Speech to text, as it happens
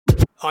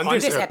On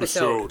this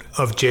episode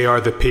of JR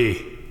the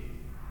P.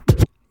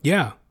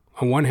 Yeah,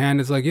 on one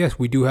hand, it's like, yes,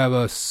 we do have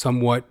a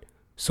somewhat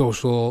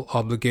social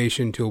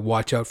obligation to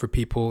watch out for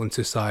people in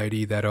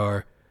society that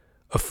are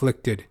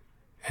afflicted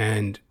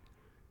and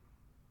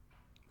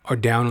are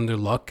down on their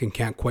luck and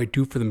can't quite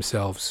do for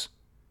themselves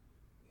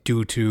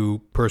due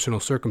to personal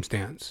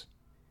circumstance.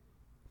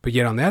 But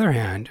yet, on the other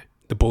hand,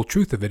 the bold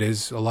truth of it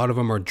is a lot of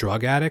them are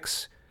drug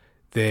addicts.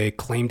 They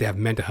claim to have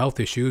mental health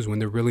issues when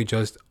they're really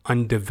just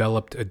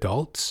undeveloped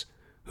adults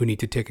who need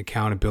to take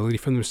accountability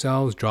for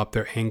themselves, drop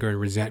their anger and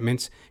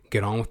resentments,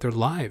 get on with their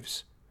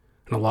lives.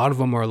 And a lot of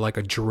them are like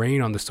a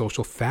drain on the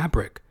social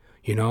fabric,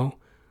 you know?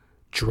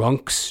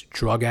 Drunks,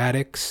 drug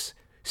addicts,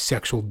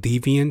 sexual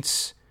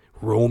deviants,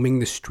 roaming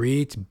the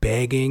streets,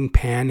 begging,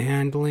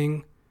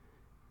 panhandling,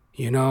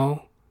 you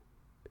know?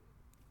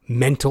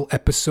 Mental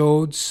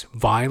episodes,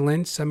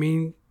 violence. I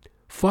mean,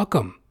 fuck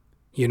them,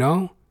 you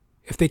know?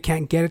 If they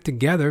can't get it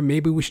together,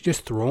 maybe we should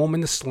just throw them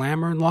in the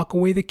slammer and lock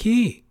away the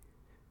key.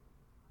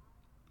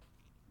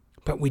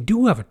 But we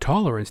do have a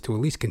tolerance to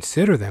at least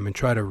consider them and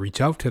try to reach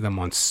out to them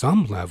on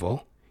some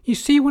level. You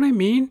see what I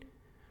mean?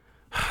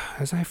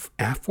 As I've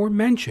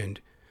aforementioned,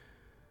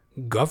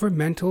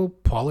 governmental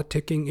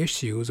politicking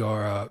issues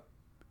are a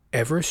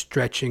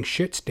ever-stretching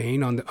shit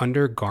stain on the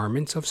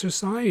undergarments of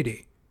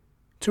society.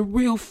 It's a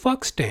real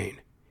fuck stain.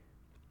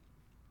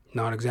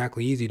 Not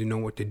exactly easy to know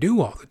what to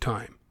do all the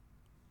time.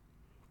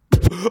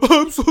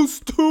 I'm so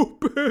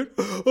stupid.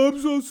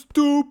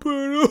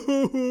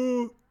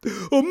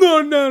 I'm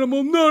not an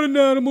animal.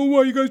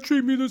 Why you guys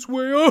treat me this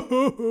way?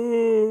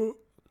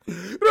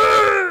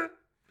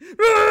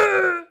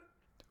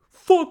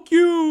 Fuck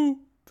you.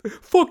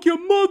 Fuck your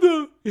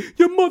mother.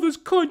 Your mother's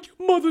cunt.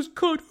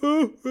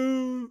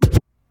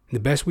 The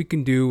best we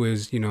can do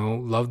is,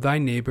 love thy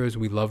neighbors,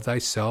 we love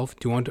thyself,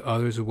 do unto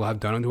others as we'll have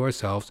done unto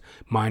ourselves,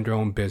 mind our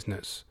own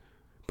business.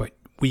 But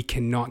we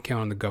cannot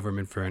count on the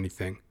government for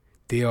anything.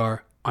 They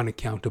are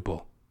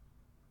unaccountable.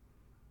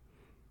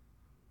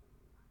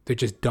 They're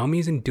just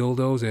dummies and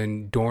dildos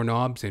and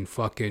doorknobs and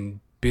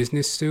fucking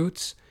business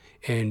suits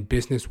and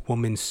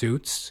businesswoman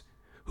suits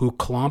who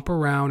clomp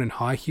around in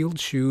high-heeled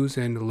shoes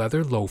and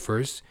leather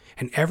loafers,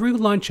 and every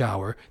lunch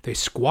hour they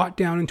squat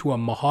down into a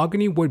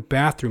mahogany wood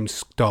bathroom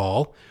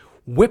stall,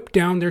 whip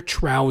down their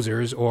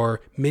trousers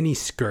or mini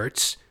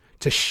skirts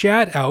to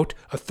shat out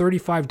a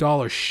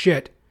 $35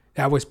 shit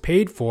that was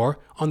paid for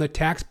on the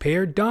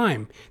taxpayer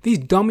dime. These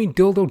dummy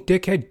dildo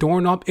dickhead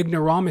doorknob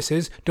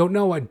ignoramuses don't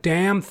know a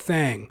damn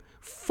thing.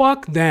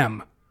 Fuck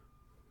them.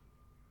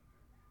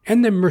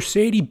 And the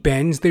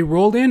Mercedes-Benz they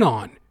rolled in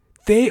on.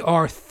 They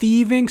are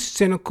thieving,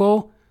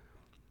 cynical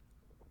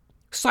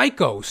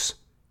psychos.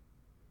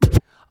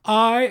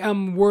 I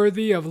am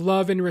worthy of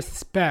love and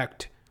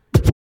respect.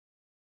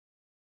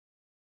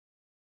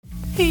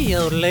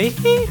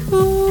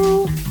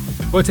 Hey-yo-lay-hoo.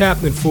 What's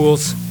happening,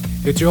 fools?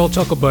 It's your old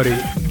chuckle buddy.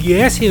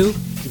 Guess who?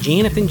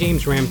 Jonathan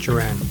James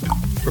Ramcharan.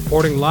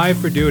 Reporting live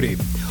for duty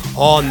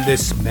on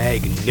this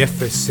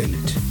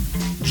magnificent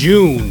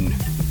June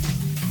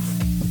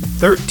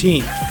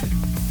 13th,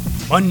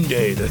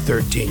 Monday the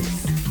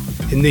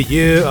 13th, in the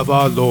year of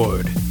our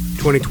Lord,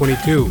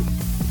 2022.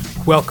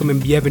 Welcome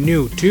and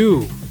bienvenue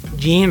to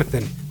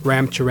Jonathan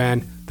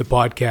Ramcharan, the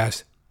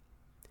podcast.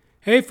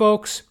 Hey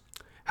folks,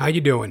 how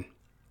you doing?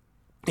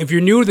 If you're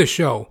new to the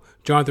show,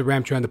 Jonathan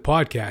Ramcharan, the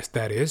podcast,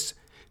 that is,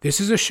 this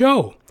is a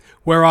show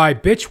where I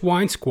bitch,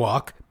 whine,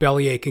 squawk,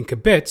 bellyache, and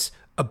kibitz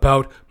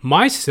about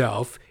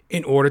myself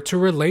in order to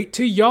relate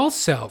to y'all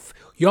self.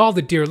 Y'all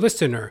the dear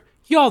listener,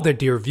 y'all the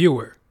dear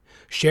viewer.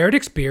 Shared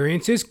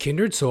experiences,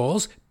 kindred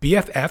souls,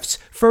 BFFs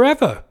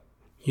forever.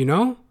 You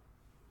know?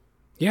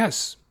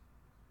 Yes.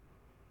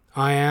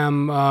 I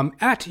am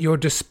at your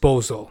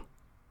disposal.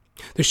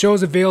 The show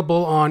is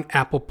available on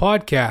Apple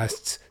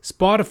Podcasts,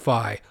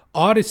 Spotify,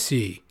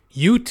 Odyssey,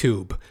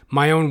 YouTube,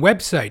 my own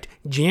website,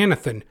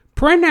 Jonathan,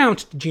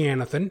 pronounced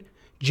Jonathan,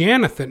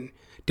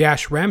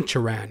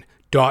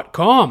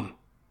 Jonathan-Ramcharan.com.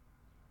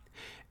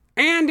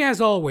 And as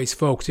always,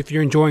 folks, if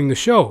you're enjoying the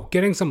show,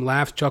 getting some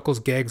laughs, chuckles,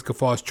 gags,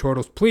 guffaws,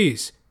 chortles,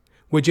 please,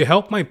 would you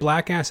help my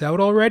black ass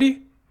out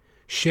already?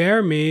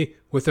 Share me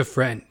with a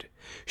friend.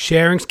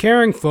 Sharing's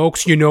caring,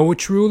 folks. You know it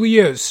truly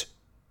is.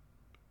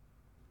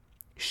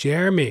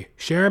 Share me.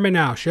 Share me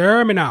now.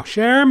 Share me now.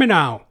 Share me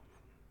now.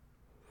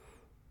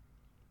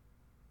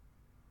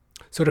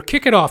 So to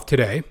kick it off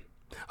today,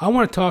 I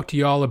want to talk to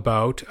y'all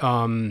about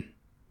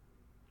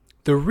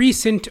the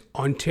recent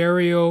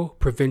Ontario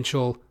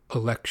provincial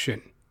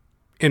election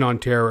in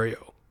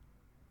Ontario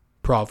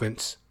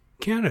province,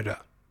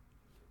 Canada.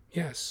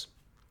 Yes.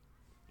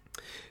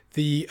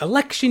 The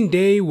election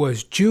day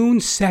was June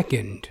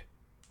 2nd,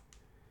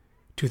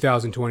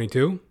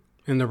 2022,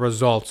 and the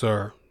results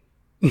are,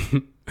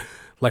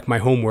 like my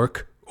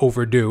homework,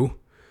 overdue.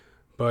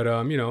 But,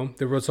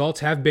 the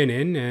results have been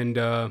in, and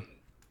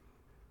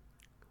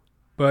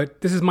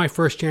but this is my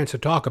first chance to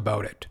talk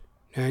about it.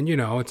 And,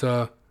 it's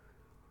a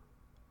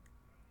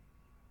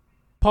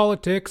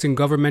politics and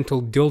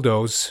governmental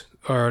dildos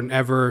are an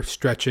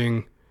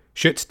ever-stretching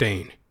shit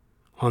stain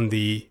on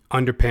the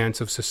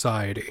underpants of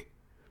society.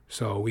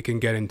 So we can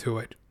get into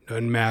it.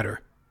 Doesn't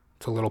matter.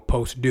 It's a little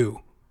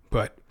post-due.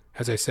 But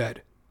as I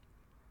said.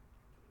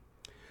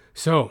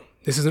 So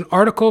this is an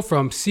article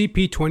from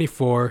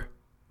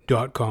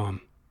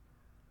CP24.com.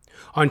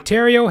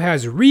 Ontario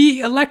has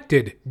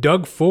re-elected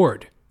Doug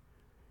Ford.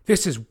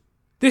 This is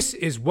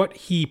what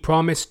he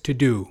promised to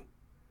do.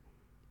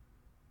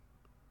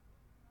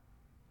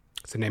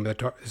 That's the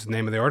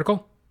name of the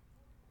article.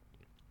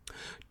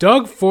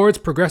 Doug Ford's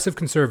Progressive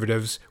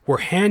Conservatives were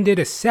handed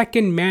a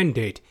second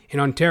mandate in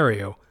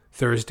Ontario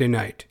Thursday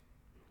night.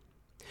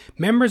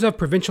 Members of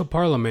provincial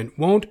parliament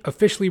won't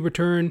officially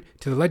return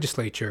to the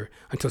legislature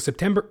until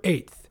September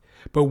 8th,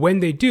 but when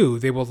they do,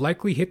 they will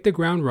likely hit the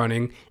ground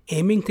running,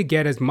 aiming to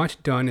get as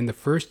much done in the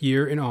first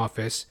year in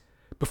office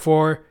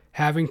before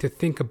having to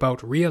think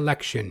about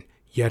re-election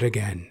yet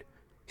again.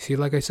 See,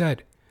 like I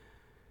said,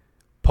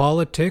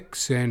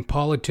 politics and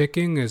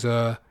politicking is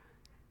a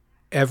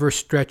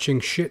ever-stretching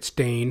shit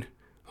stain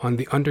on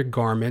the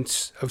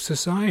undergarments of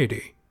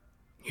society.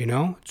 You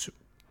know? It's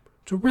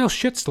a real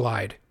shit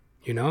slide,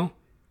 you know?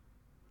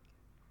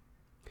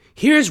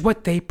 Here's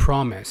what they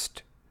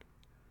promised.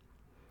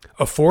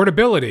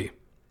 Affordability.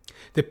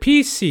 The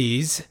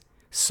PCs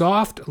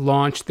soft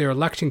launched their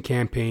election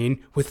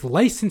campaign with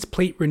license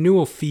plate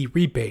renewal fee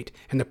rebate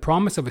and the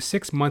promise of a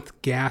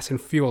 6-month gas and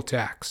fuel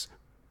tax.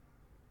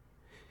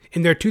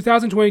 In their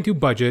 2022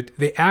 budget,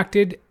 they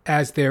acted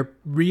as their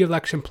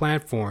re-election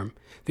platform.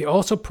 They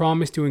also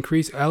promised to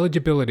increase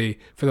eligibility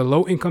for the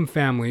low-income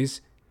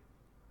families,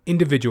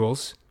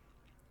 individuals,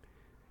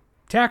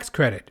 tax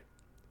credit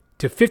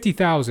to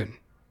 $50,000,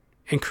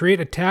 and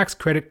create a tax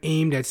credit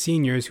aimed at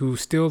seniors who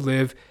still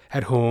live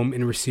at home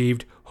and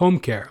received home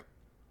care.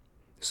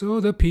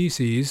 So the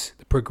PCs,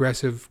 the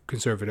Progressive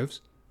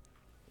Conservatives,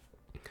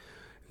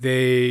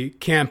 they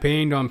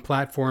campaigned on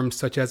platforms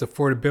such as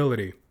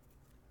affordability,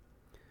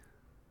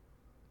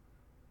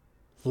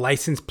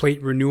 license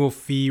plate renewal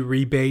fee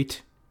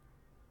rebate,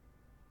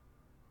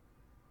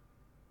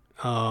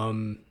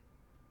 some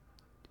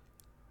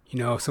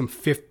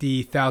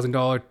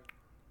 $50,000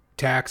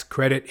 tax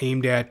credit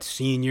aimed at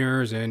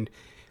seniors and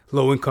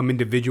low-income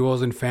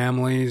individuals and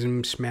families,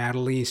 and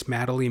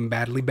smattily, and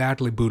badly,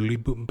 boodly,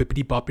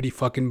 bippity, boppity,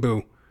 fucking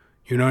boo.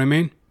 You know what I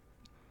mean?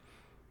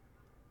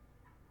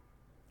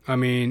 I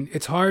mean,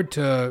 it's hard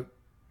to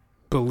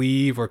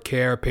believe or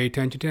care or pay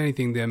attention to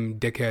anything them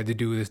dickheads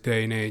do this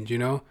day and age, you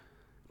know?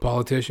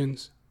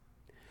 Politicians.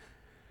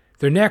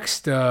 Their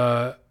next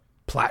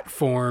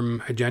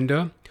platform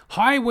agenda,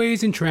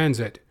 highways and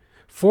transit.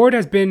 Ford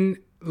has been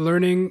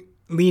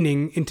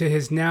leaning into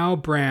his now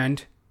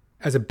brand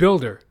as a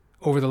builder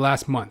over the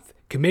last month,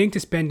 committing to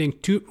spending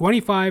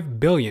 $25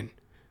 billion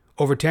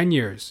over 10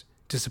 years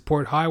to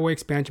support highway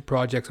expansion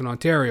projects in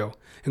Ontario,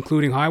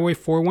 including Highway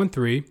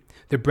 413,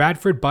 the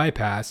Bradford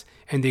Bypass,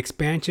 and the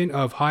expansion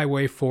of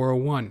Highway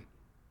 401.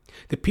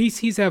 The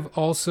PCs have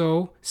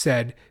also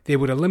said they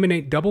would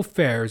eliminate double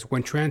fares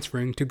when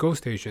transferring to GO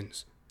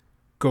stations.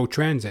 GO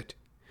Transit.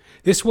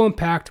 This will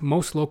impact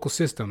most local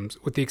systems,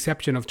 with the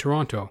exception of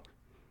Toronto,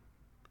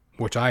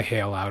 which I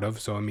hail out of,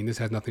 so this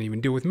has nothing to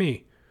even do with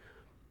me.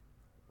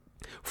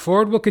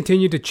 Ford will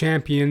continue to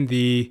champion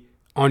the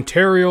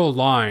Ontario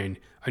Line,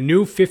 a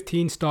new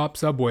 15-stop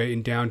subway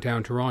in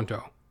downtown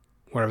Toronto.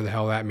 Whatever the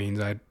hell that means,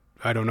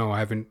 I don't know. I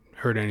haven't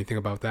heard anything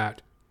about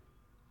that.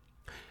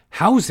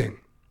 Housing.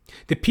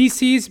 The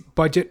PC's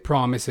budget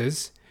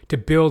promises to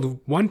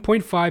build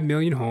 1.5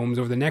 million homes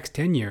over the next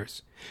 10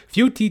 years.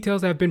 Few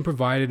details have been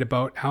provided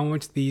about how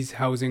much these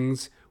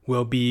housings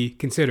will be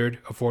considered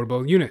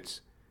affordable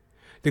units.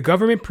 The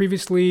government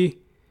previously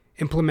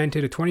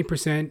implemented a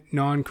 20%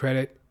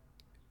 non-credit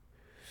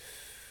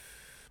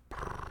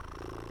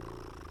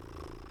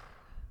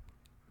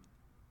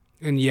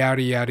and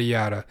yada, yada,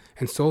 yada.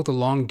 And so the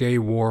long day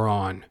wore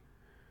on.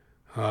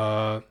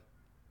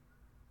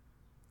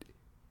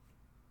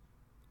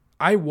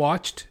 I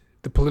watched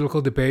the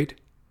political debate.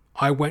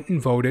 I went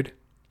and voted.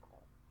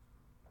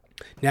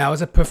 Now,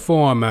 as a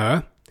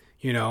performer,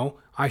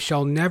 I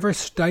shall never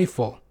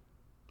stifle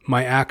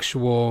my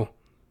actual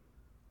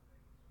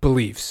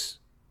beliefs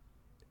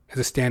as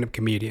a stand-up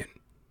comedian,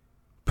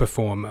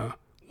 performer.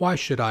 Why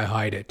should I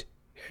hide it?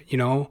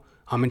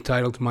 I'm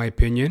entitled to my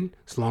opinion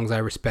as long as I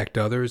respect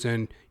others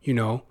and,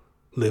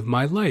 live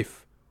my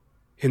life.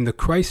 In the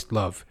Christ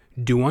love,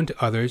 do unto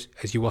others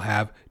as you will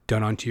have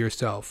done unto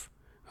yourself.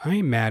 I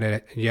ain't mad at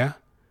it, yeah?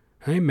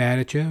 I ain't mad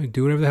at you.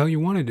 Do whatever the hell you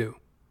want to do.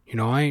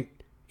 I ain't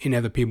in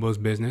other people's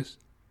business.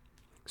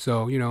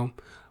 So,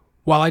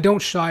 while I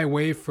don't shy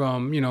away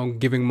from,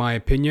 giving my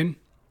opinion,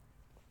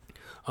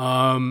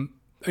 I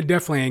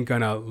definitely ain't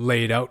gonna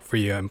lay it out for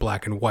you in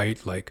black and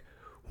white, like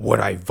what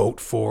I vote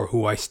for,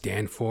 who I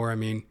stand for.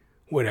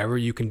 Whatever,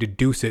 you can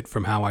deduce it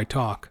from how I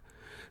talk.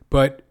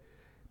 But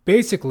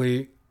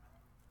basically,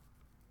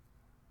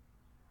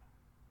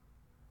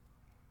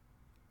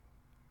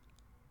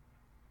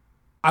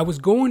 I was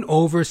going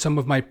over some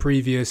of my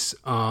previous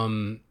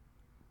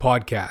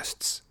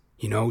podcasts,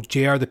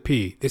 JR the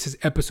P. This is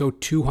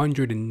episode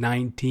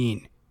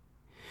 219.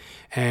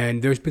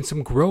 And there's been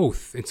some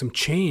growth and some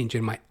change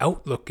in my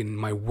outlook and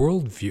my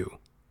worldview.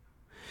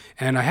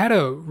 And I had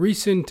a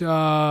recent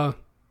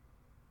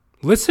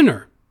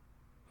listener,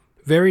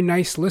 very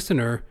nice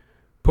listener,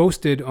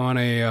 posted on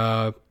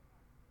a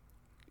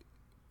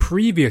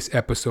previous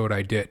episode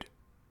I did.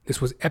 This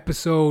was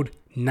episode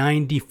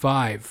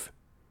 95,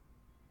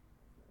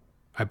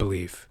 I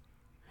believe.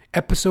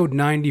 Episode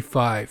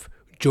 95,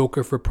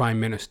 Joker for Prime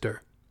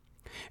Minister.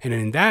 And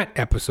in that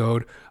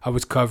episode, I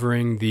was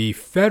covering the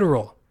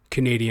federal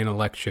Canadian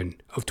election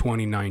of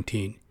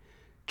 2019.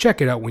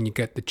 Check it out when you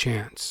get the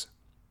chance.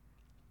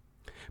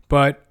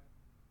 But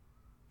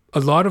a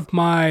lot of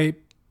my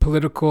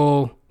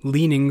political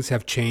leanings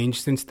have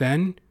changed since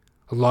then.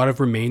 A lot have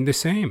remained the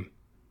same,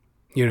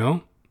 you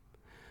know?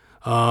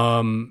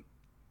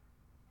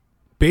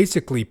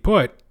 Basically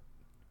put,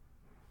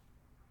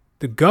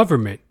 the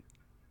government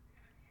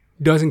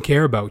doesn't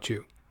care about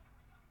you.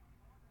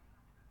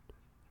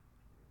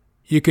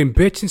 You can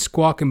bitch and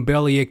squawk and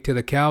bellyache till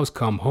the cows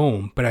come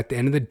home, but at the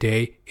end of the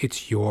day,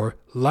 it's your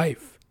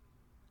life.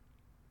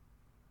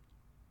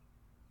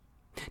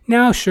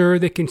 Now, sure,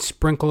 they can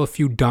sprinkle a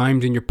few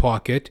dimes in your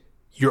pocket,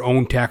 your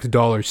own tax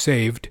dollars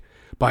saved,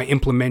 by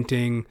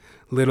implementing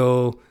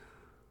little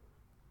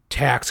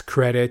tax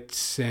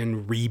credits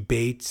and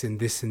rebates and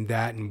this and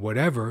that and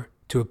whatever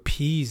to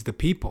appease the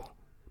people.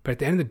 But at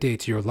the end of the day,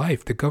 it's your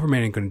life. The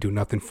government ain't going to do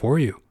nothing for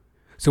you.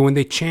 So when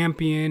they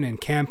champion and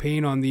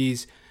campaign on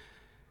these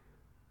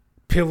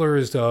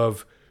pillars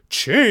of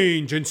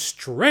change and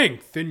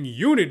strength and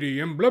unity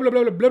and blah, blah,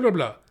 blah, blah, blah, blah,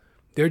 blah,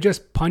 they're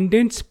just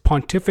pundits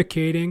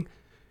pontificating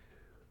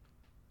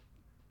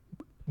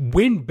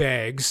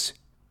windbags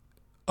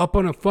up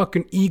on a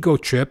fucking ego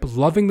trip,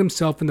 loving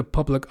themselves in the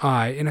public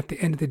eye, and at the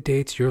end of the day,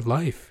 it's your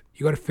life.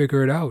 You got to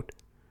figure it out.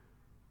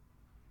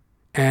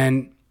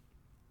 And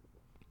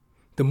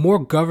the more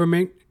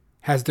government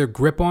has their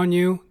grip on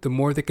you, the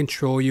more they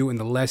control you, and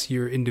the less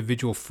your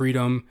individual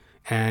freedom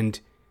and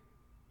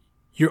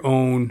your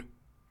own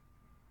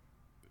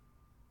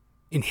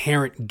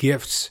inherent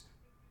gifts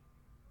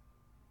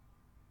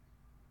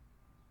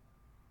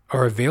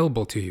are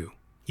available to you.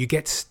 You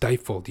get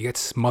stifled, you get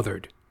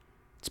smothered.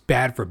 It's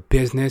bad for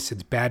business,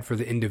 it's bad for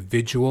the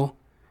individual.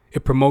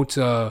 It promotes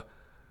a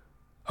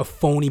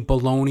phony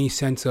baloney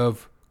sense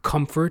of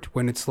comfort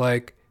when it's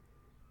like,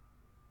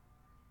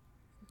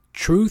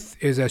 truth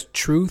is as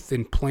truth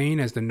and plain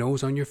as the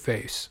nose on your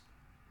face.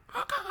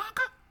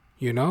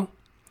 You know?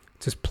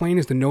 It's as plain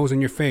as the nose on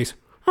your face.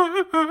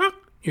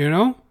 You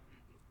know?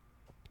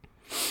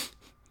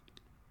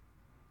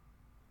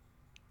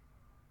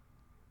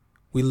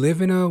 We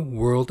live in a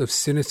world of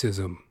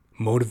cynicism,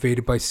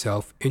 motivated by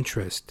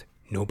self-interest.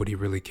 Nobody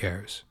really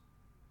cares.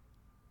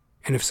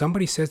 And if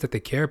somebody says that they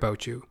care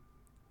about you,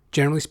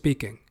 generally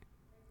speaking,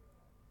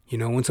 you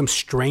know, when some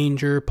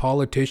stranger,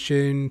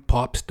 politician,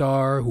 pop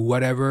star,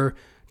 whatever,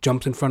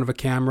 jumps in front of a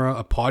camera,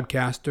 a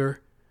podcaster,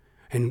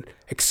 and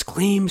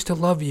exclaims to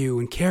love you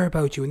and care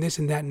about you and this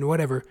and that and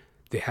whatever,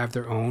 they have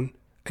their own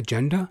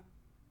agenda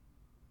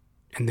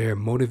and they're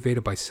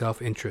motivated by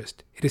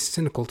self-interest. It is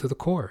cynical to the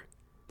core.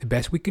 The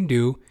best we can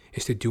do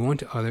is to do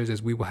unto others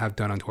as we will have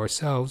done unto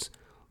ourselves.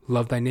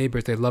 Love thy neighbor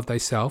as they love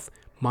thyself.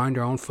 Mind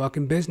our own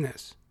fucking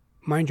business.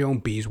 Mind your own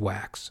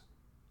beeswax.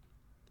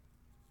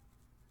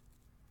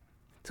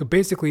 So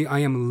basically, I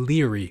am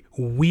leery,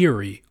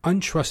 weary,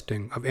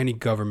 untrusting of any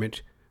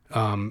government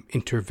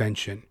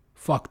intervention.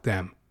 Fuck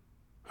them.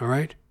 All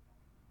right?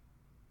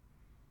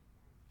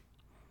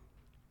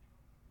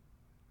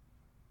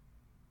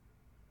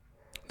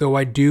 Though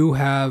I do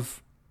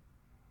have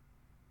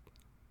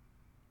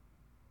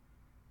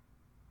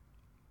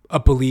a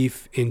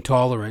belief in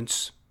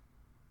tolerance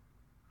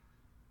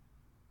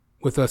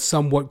with a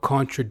somewhat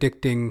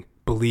contradicting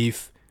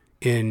belief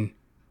in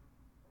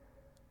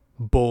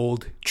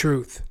bold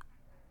truth.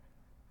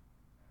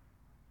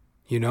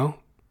 You know?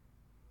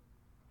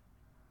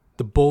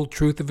 The bold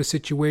truth of a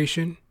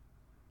situation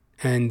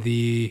and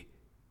the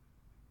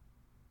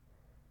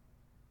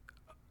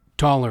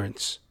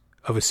tolerance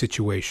of a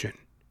situation.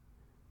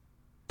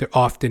 They're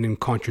often in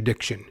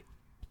contradiction,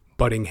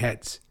 butting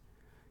heads,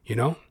 you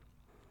know?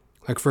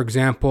 Like, for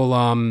example,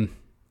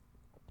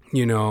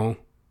 you know,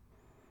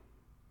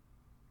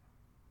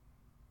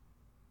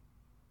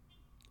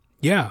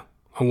 yeah,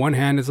 on one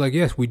hand, it's like,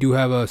 yes, we do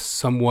have a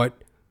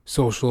somewhat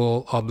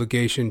social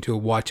obligation to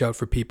watch out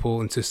for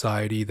people in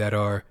society that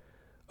are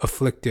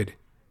afflicted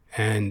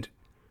and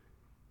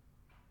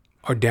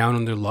are down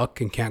on their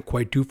luck and can't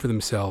quite do for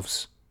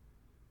themselves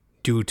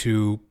due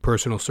to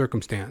personal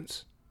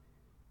circumstance.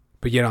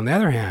 But yet, on the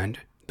other hand,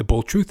 the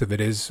bold truth of it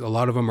is a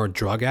lot of them are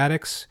drug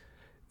addicts.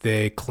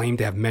 They claim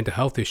to have mental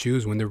health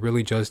issues when they're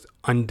really just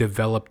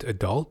undeveloped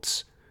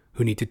adults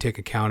who need to take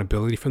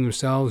accountability for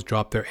themselves,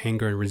 drop their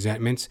anger and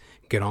resentments,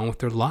 get on with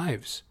their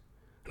lives.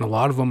 And a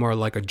lot of them are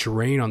like a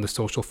drain on the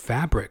social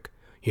fabric,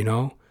 you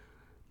know?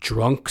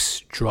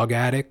 Drunks, drug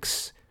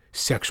addicts,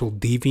 sexual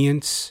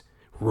deviants,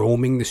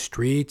 roaming the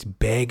streets,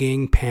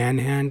 begging,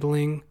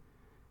 panhandling,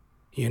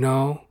 you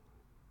know?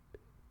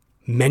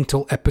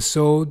 Mental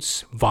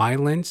episodes,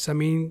 violence. I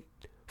mean,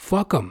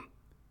 fuck them,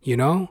 you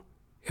know?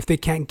 If they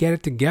can't get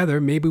it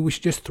together, maybe we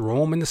should just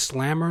throw them in the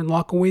slammer and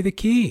lock away the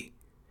key.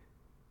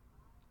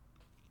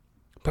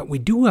 But we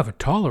do have a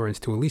tolerance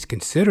to at least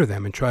consider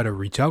them and try to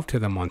reach out to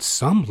them on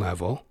some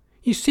level.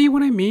 You see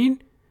what I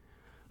mean?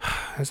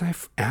 As I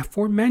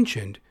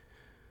aforementioned,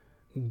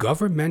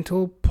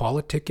 governmental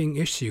politicking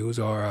issues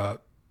are a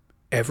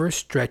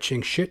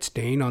ever-stretching shit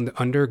stain on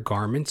the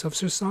undergarments of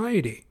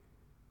society.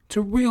 It's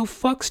a real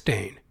fuck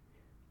stain.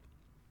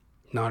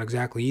 Not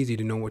exactly easy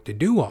to know what to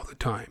do all the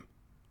time.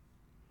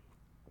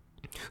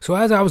 So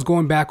as I was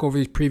going back over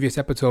these previous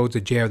episodes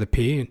of JR the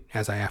P, and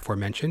as I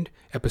aforementioned,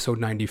 episode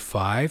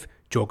 95,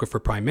 Joker for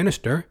Prime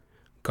Minister,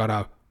 got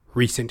a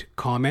recent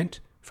comment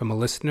from a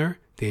listener.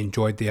 They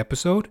enjoyed the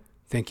episode.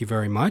 Thank you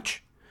very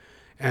much.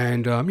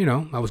 And,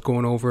 I was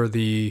going over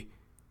the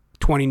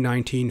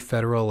 2019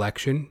 federal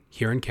election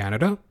here in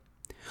Canada.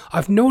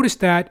 I've noticed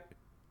that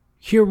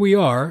here we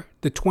are,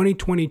 the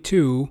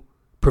 2022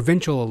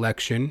 provincial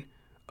election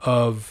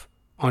of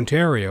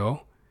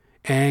Ontario,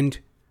 and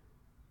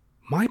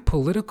my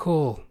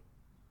political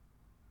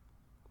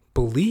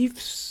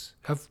beliefs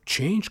have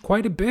changed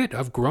quite a bit.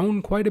 I've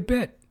grown quite a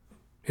bit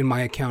in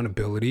my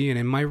accountability and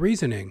in my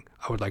reasoning,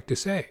 I would like to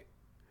say.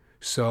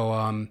 So,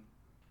 I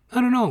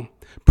don't know.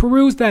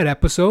 Peruse that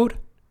episode.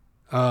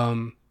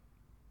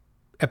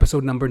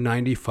 Episode number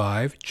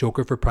 95,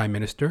 Joker for Prime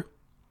Minister.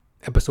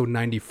 Episode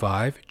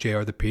 95,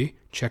 JR the P.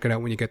 Check it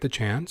out when you get the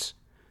chance.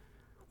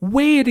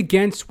 Weigh it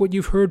against what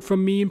you've heard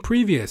from me in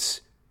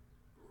previous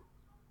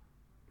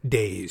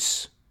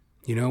days.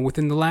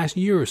 Within the last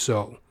year or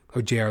so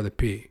of JR the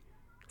P.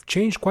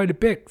 Changed quite a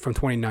bit from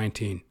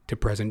 2019 to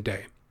present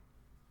day.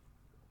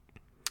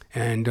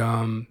 And,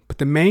 but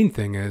the main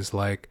thing is,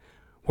 what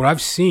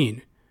I've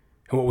seen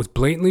and what was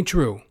blatantly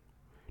true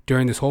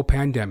during this whole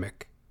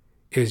pandemic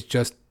is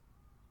just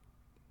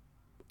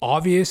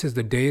obvious as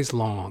the day is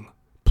long,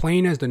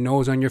 plain as the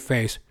nose on your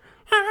face.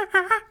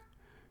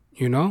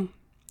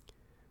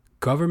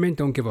 Government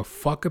don't give a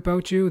fuck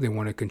about you. They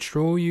want to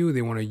control you.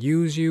 They want to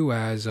use you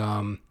as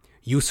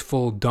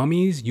useful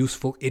dummies,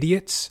 useful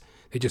idiots.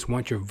 They just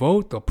want your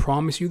vote. They'll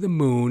promise you the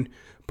moon,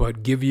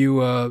 but give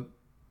you a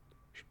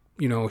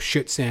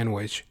shit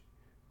sandwich.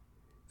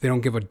 They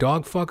don't give a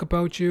dog fuck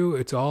about you.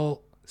 It's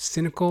all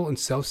cynical and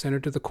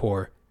self-centered to the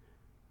core.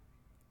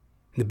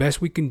 The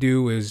best we can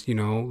do is,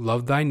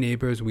 love thy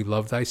neighbors, we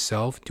love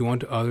thyself, do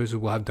unto others as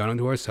we will have done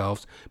unto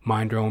ourselves,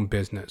 mind our own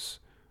business.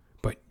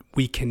 But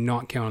we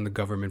cannot count on the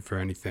government for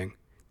anything.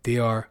 They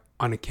are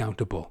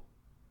unaccountable.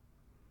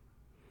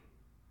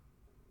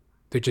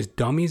 They're just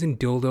dummies and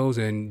dildos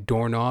and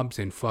doorknobs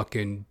and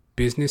fucking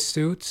business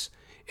suits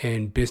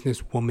and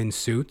businesswoman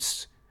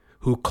suits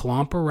who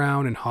clomp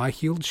around in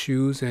high-heeled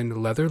shoes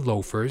and leather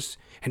loafers,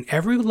 and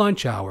every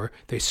lunch hour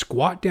they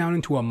squat down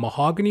into a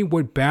mahogany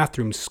wood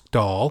bathroom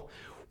stall,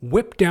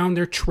 whip down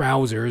their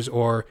trousers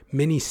or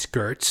mini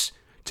skirts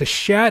to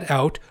shat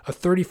out a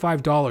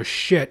 $35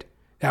 shit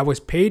that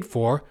was paid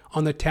for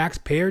on the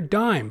taxpayer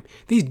dime.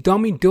 These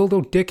dummy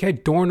dildo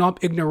dickhead doorknob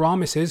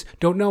ignoramuses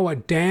don't know a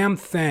damn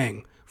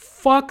thing.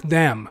 Fuck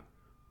them.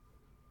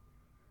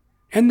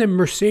 And the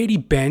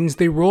Mercedes-Benz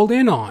they rolled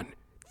in on.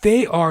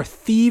 They are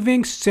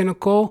thieving,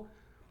 cynical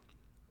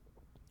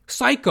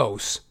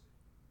psychos.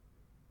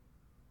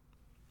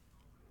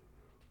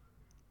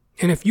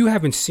 And if you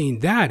haven't seen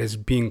that as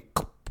being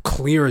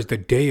clear as the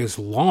day is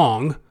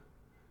long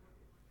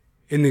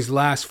in these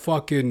last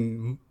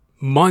fucking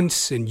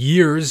months and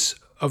years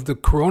of the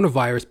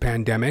coronavirus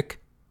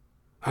pandemic,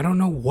 I don't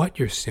know what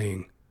you're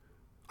seeing.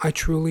 I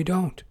truly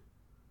don't.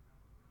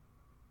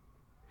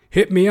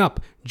 Hit me up,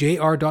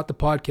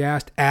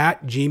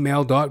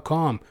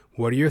 jr.thepodcast@gmail.com.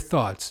 What are your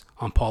thoughts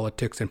on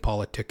politics and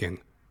politicking?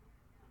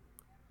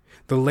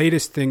 The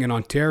latest thing in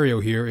Ontario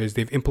here is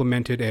they've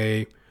implemented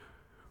a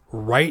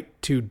right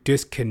to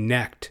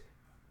disconnect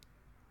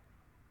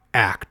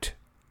act,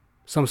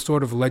 some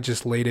sort of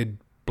legislated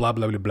blah,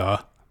 blah, blah,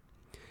 blah,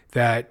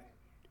 that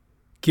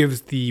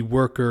gives the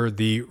worker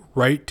the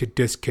right to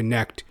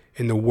disconnect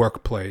in the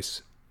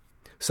workplace.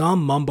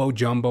 Some mumbo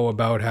jumbo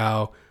about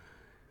how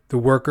the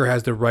worker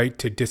has the right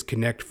to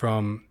disconnect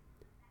from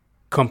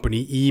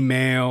company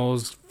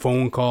emails,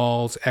 phone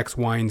calls, X,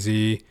 Y, and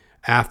Z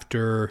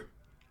after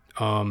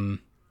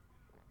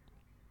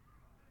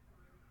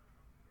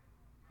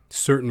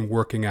certain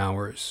working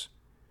hours.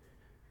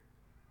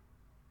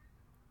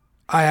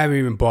 I haven't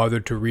even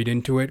bothered to read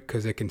into it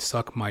because it can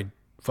suck my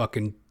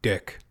fucking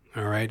dick.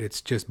 All right?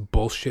 It's just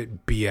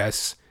bullshit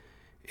BS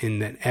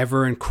in an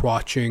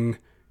ever-encroaching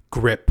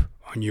grip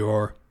on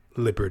your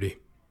liberty.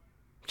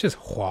 Just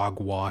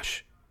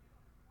hogwash.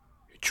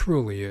 It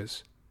truly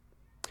is.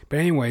 But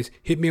anyways,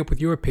 hit me up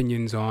with your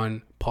opinions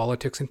on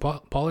politics and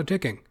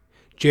politicking.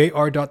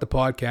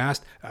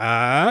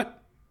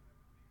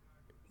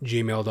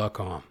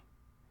 jr.thepodcast@gmail.com.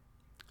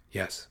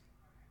 Yes.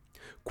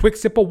 Quick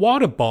sip of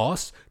water,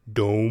 boss.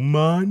 Don't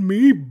mind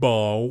me,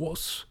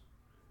 boss.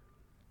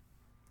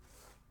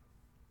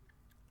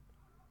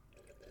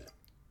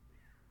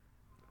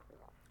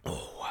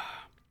 Oh,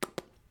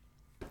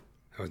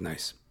 that was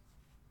nice.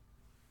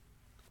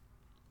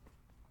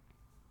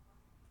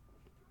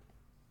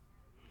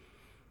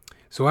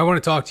 So I want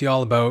to talk to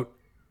y'all about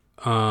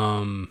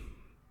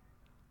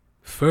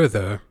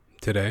further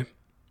today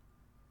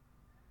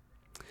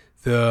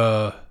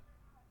the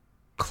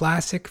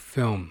classic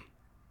film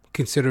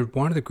considered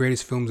one of the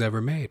greatest films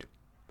ever made,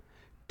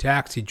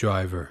 Taxi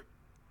Driver,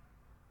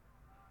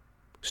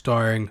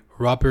 starring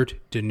Robert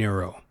De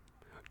Niro,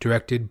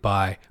 directed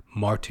by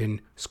Martin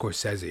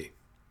Scorsese.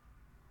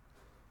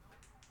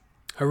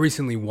 I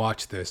recently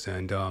watched this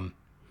and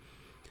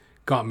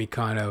got me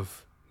kind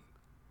of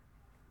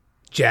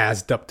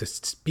jazzed up to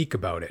speak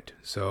about it.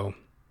 So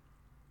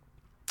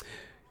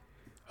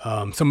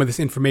some of this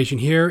information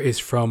here is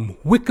from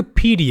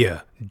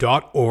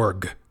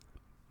wikipedia.org.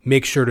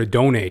 Make sure to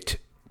donate.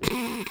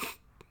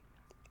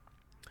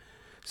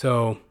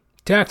 So,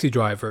 Taxi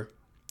Driver.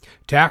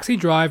 Taxi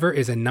Driver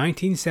is a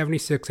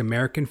 1976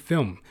 American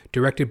film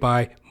directed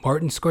by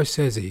Martin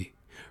Scorsese,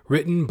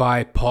 written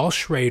by Paul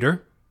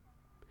Schrader,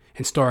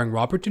 and starring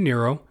Robert De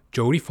Niro,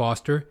 Jodie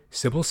Foster,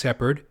 Sybil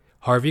Shepherd,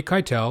 Harvey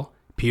Keitel,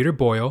 Peter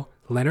Boyle,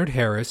 Leonard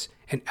Harris,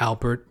 and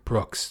Albert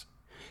Brooks.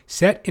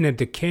 Set in a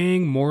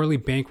decaying, morally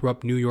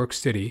bankrupt New York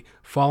City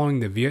following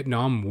the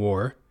Vietnam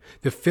War,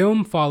 the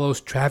film follows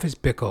Travis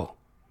Bickle,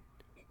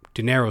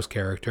 De Niro's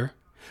character,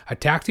 a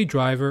taxi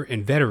driver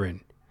and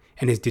veteran,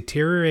 and his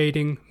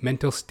deteriorating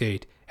mental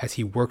state as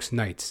he works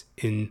nights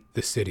in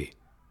the city.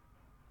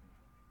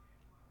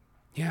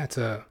 Yeah, it's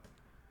a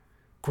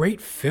great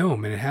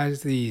film, and it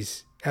has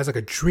like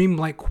a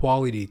dreamlike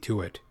quality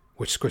to it,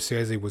 which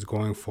Scorsese was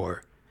going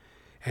for.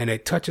 And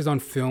it touches on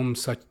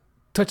themes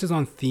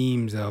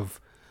of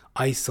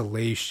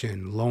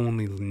isolation,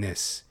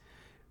 loneliness,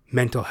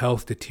 mental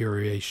health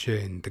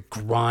deterioration, the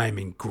grime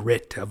and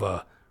grit of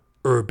a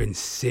urban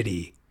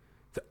city,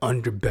 the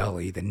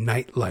underbelly, the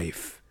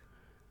nightlife,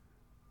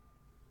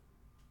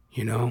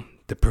 you know,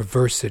 the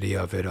perversity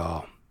of it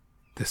all,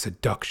 the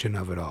seduction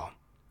of it all.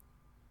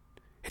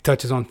 It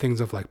touches on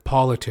things of like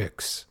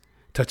politics,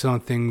 touches on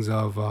things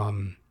of,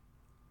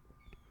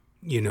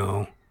 you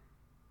know,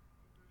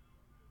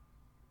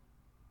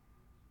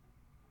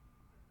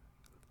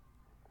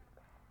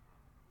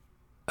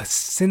 a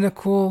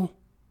cynical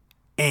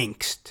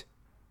angst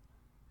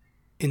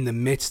in the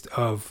midst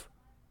of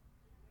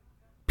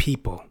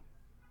people.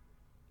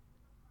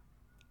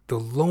 The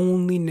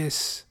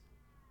loneliness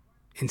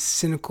and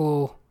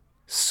cynical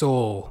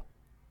soul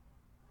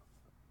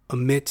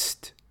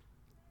amidst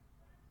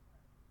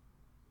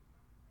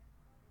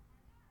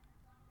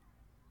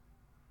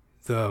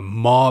the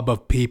mob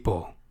of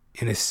people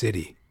in a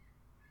city.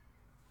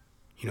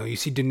 You know, you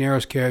see De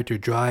Niro's character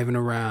driving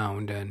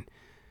around and,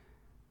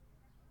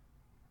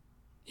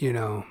 you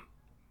know,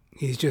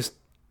 he's just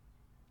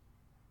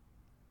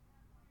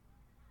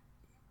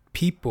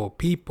people.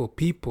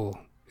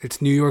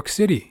 It's New York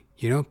City,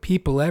 you know,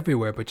 people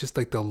everywhere, but just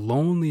like the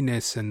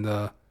loneliness and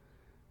the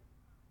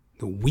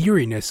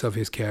weariness of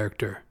his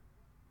character,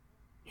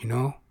 you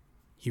know,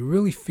 you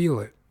really feel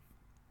it.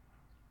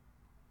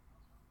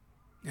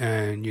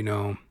 And, you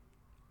know,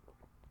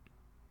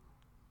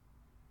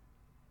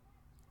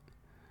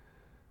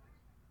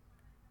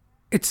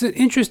 it's an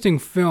interesting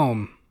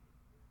film.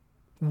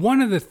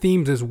 One of the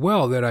themes as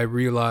well that I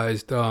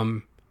realized,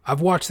 I've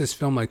watched this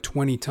film like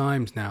 20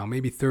 times now,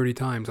 maybe 30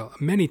 times,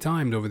 many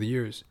times over the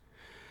years.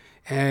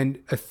 And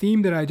a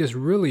theme that I just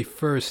really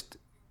first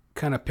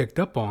kind of picked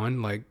up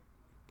on, like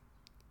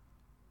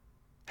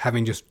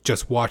having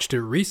just watched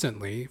it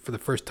recently for the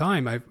first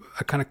time, I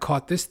kind of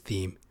caught this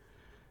theme,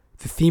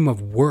 the theme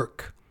of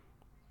work.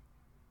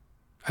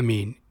 I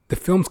mean, the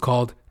film's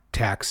called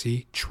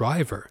Taxi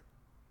Driver.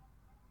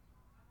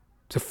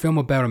 It's a film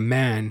about a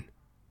man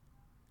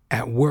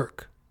at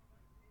work,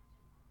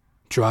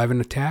 driving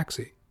a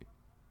taxi.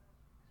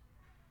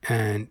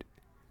 And,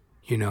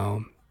 you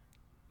know,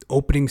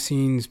 opening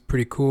scene's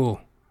pretty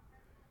cool.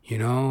 You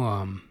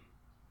know,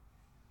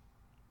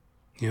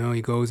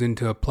 he goes in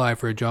to apply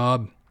for a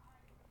job.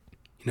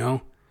 You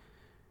know,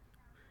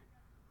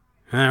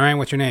 all right,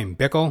 what's your name?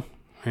 Bickle?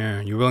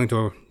 You're willing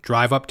to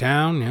drive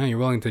uptown? You're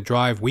willing to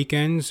drive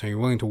weekends? Are you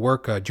willing to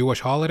work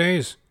Jewish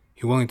holidays?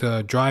 You willing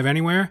to drive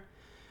anywhere?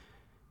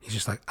 He's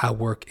just like, I'll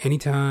work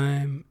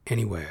anytime,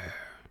 anywhere.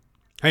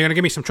 Are you going to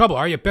give me some trouble,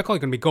 are you, Bickle? You're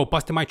going to go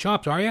busting my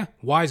chops, are you?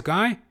 Wise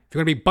guy? If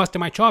you're going to be busting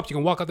my chops, you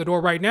can walk out the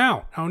door right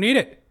now. I don't need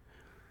it.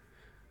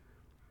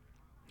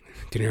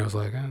 De Niro's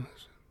like,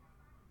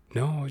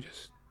 no,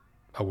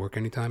 I'll work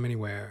anytime,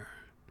 anywhere.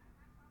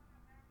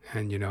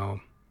 And, you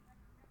know,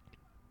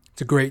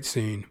 it's a great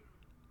scene.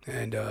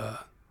 And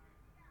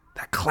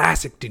that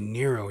classic De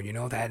Niro, you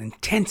know, that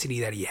intensity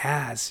that he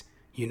has,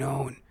 you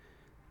know, and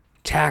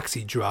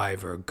Taxi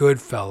Driver,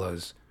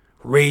 Goodfellas,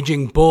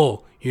 Raging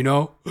Bull, you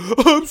know.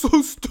 I'm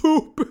so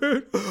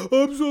stupid.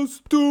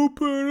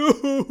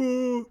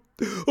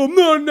 I'm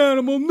not an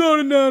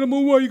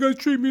animal. Why you guys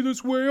treat me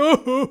this way?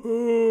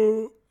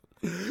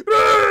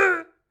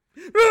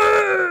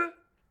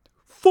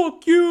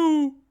 Fuck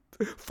you.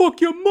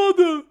 Fuck your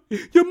mother.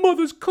 Your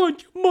mother's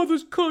cunt.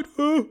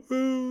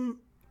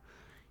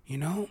 You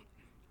know,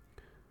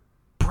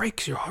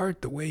 breaks your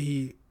heart the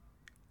way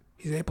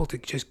he's able to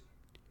just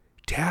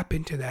tap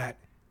into that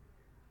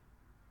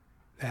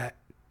that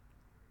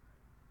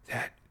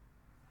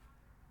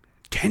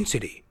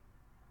intensity.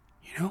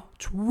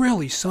 It's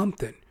really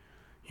something,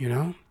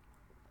 And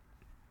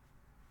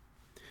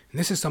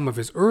this is some of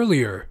his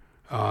earlier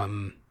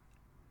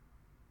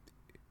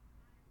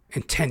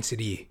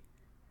intensity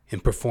in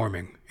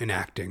performing and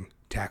acting.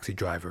 Taxi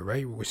Driver,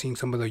 right? We're seeing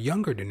some of the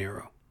younger De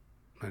Niro,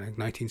 like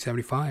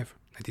 1975,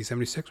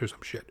 1976 or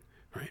some shit,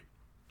 right?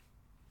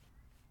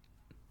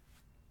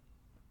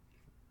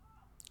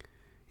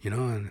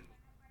 And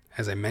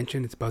as I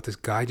mentioned, it's about this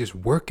guy just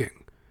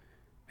working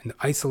and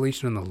the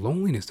isolation and the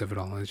loneliness of it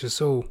all. And it's just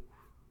so,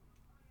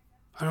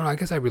 I don't know, I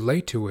guess I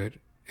relate to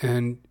it,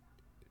 and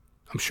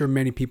I'm sure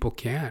many people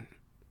can.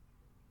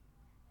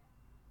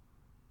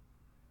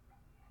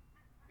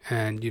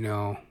 And,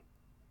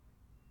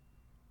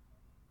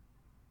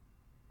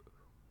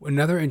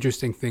 another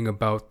interesting thing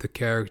about the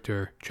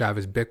character,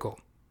 Travis Bickle,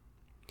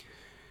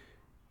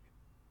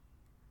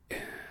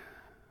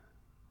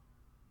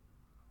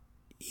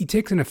 he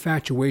takes an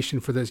infatuation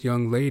for this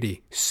young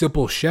lady,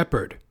 Sybil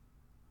Shepherd,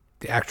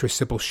 the actress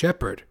Sybil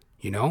Shepherd,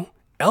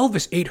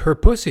 Elvis ate her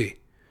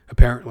pussy,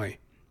 apparently.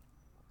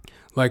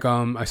 Like,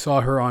 I saw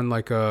her on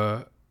like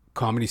a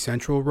Comedy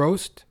Central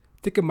roast.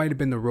 I think it might have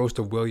been the roast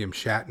of William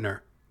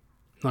Shatner.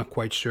 Not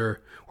quite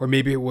sure. Or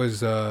maybe it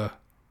was, I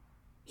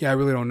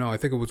really don't know. I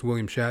think it was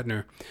William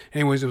Shatner.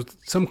 Anyways, it was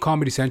some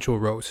Comedy Central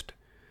roast.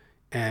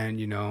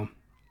 And,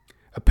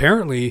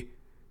 apparently,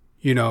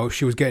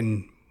 she was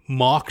getting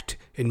mocked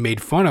and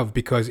made fun of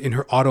because in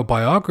her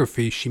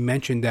autobiography, she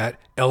mentioned that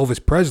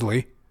Elvis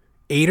Presley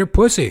ate her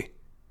pussy.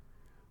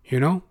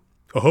 A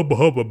hubba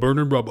hubba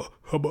burning rubber.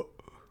 Hubba.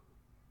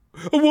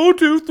 1,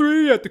 2,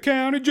 3 at the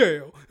county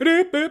jail.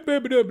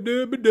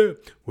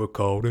 We're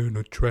caught in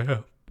a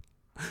trap.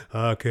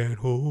 I can't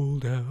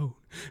hold out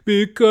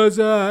because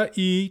I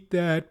eat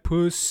that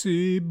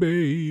pussy,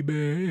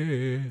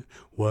 baby.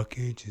 Why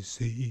can't you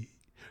see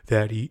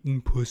that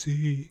eating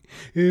pussy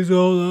is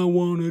all I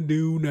want to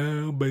do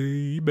now,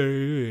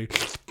 baby?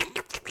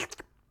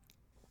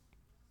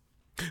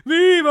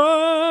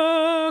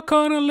 Viva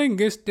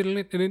Conolingus,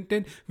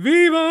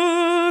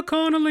 Viva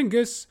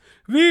Conolingus,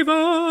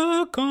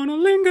 Viva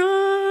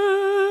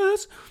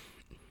Conolingus.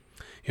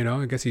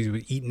 I guess he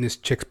was eating this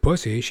chick's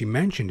pussy. She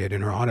mentioned it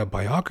in her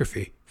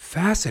autobiography.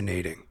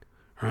 Fascinating,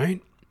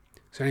 right?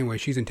 So anyway,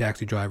 she's in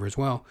Taxi Driver as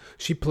well.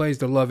 She plays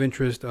the love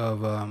interest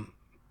of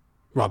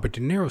Robert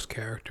De Niro's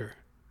character.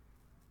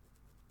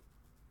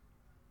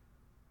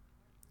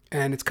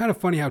 And it's kind of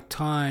funny how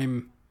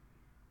time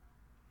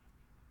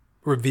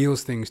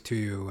reveals things to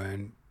you,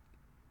 and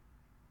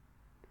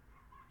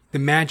the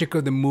magic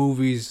of the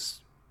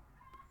movies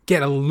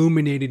get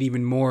illuminated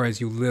even more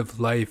as you live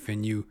life,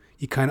 and you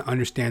kind of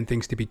understand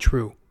things to be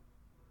true,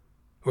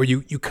 or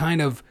you kind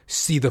of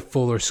see the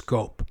fuller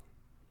scope.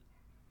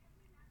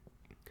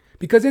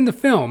 Because in the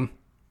film,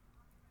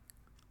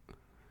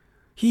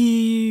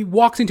 he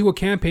walks into a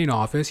campaign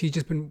office. He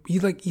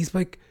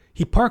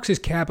parks his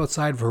cab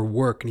outside of her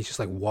work, and he's just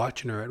like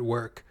watching her at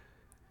work.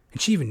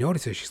 And she even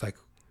notices. She's like,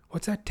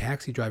 "What's that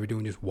taxi driver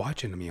doing, just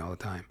watching me all the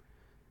time?"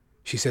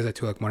 She says that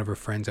to like one of her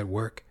friends at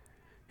work,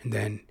 and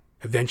then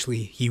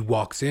eventually he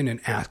walks in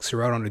and asks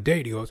her out on a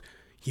date.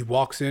 He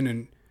walks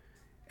in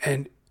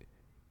and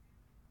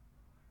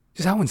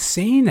just how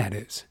insane that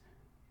is.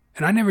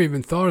 And I never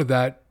even thought of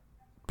that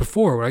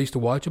before. When I used to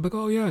watch it, like,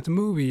 oh yeah, it's a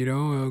movie,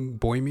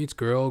 boy meets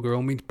girl,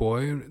 girl meets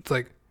boy. And it's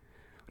like,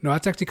 no,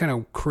 that's actually kind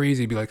of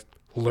crazy to be like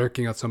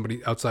lurking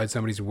outside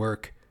somebody's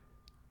work.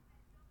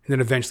 And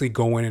then eventually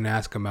go in and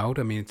ask him out.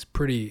 I mean, it's a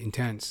pretty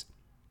intense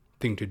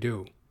thing to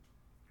do.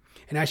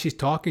 And as she's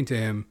talking to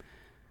him,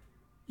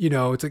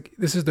 it's like,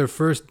 this is their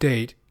first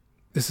date.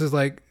 This is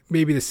like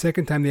maybe the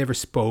second time they ever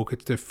spoke.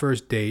 It's their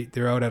first date.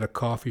 They're out at a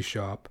coffee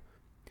shop.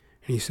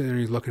 And he's sitting there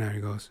and he's looking at her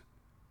and he goes,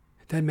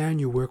 "That man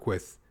you work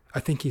with, I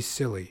think he's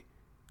silly.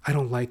 I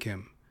don't like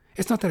him.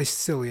 It's not that he's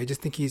silly. I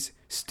just think he's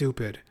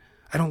stupid.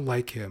 I don't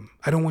like him.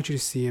 I don't want you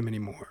to see him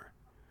anymore."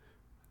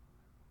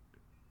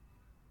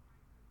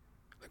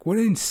 Like, what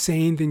an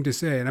insane thing to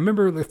say. And I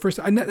remember the first,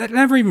 that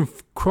never even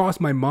crossed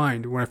my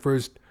mind when I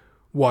first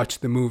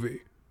watched the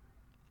movie.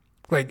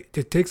 Like,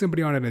 to take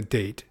somebody on a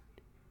date,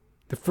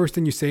 the first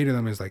thing you say to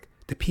them is like,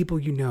 "The people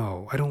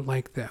I don't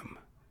like them.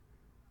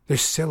 They're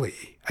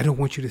silly. I don't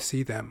want you to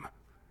see them."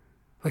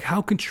 Like,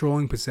 how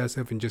controlling,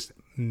 possessive, and just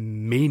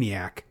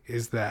maniac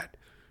is that,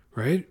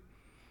 right?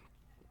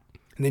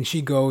 And then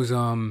she goes,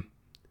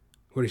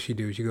 what does she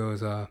do? She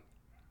goes, I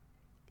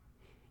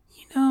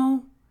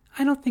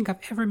don't think I've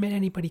ever met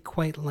anybody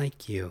quite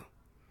like you.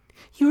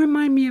 You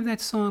remind me of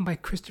that song by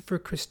Christopher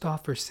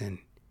Christopherson.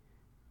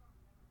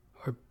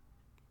 Or,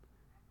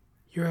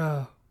 you're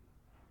a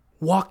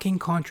walking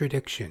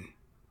contradiction.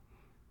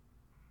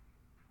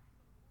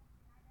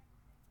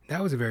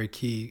 That was a very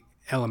key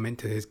element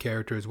to his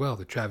character as well,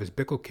 the Travis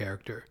Bickle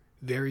character.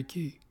 Very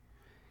key.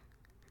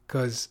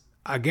 Because,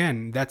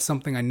 again, that's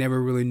something I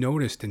never really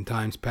noticed in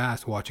times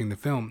past watching the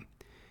film.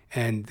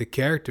 And the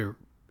character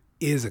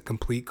is a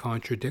complete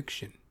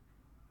contradiction.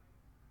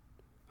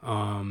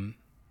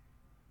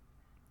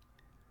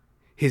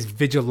 His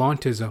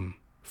vigilantism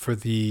for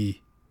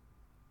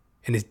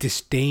and his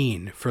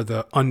disdain for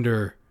the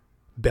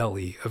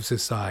underbelly of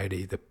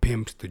society, the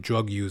pimps, the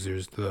drug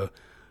users, the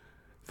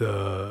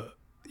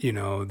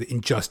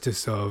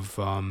injustice of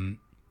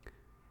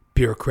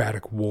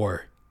bureaucratic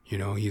war. You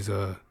know, he's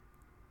a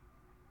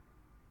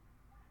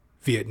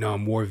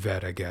Vietnam War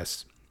vet, I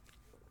guess.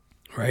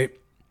 Right?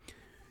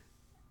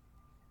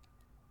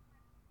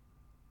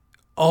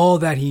 All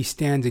that he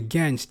stands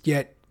against,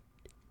 yet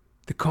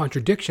the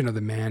contradiction of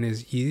the man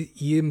is he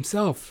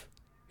himself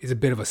is a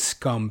bit of a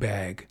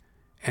scumbag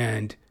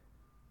and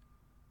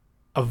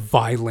a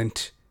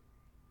violent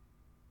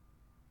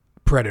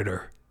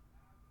predator.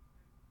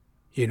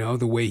 You know,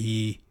 the way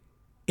he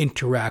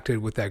interacted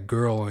with that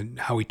girl and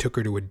how he took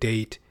her to a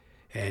date,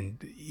 and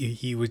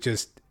he was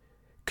just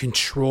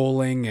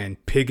controlling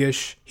and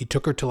piggish. He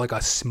took her to like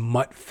a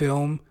smut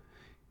film. And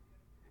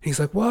he's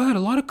like, what? A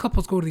lot of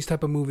couples go to these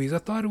type of movies. I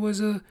thought it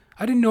was I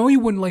didn't know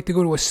you wouldn't like to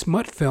go to a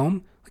smut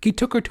film. Like, he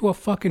took her to a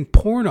fucking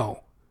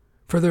porno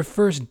for their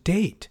first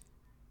date.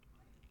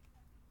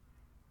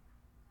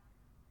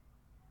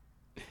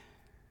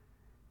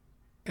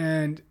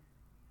 And,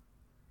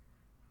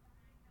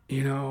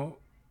 you know,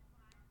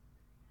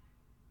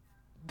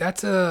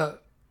 that's a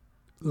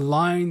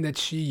line that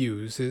she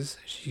uses.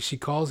 She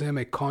calls him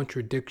a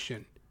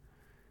contradiction.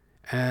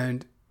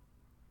 And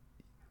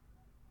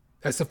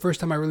that's the first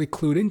time I really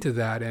clued into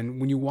that. And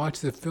when you watch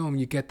the film,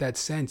 you get that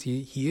sense.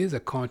 He is a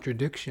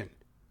contradiction.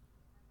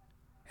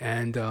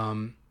 And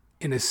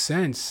in a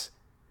sense,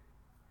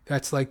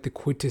 that's like the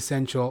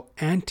quintessential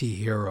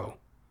anti-hero.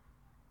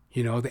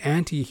 You know, the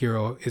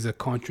anti-hero is a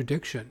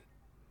contradiction.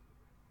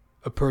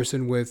 A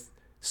person with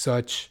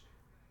such,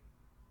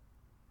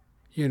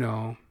 you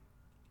know,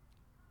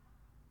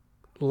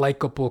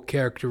 likable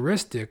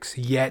characteristics,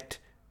 yet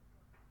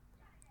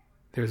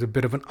there's a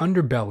bit of an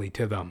underbelly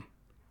to them,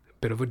 a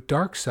bit of a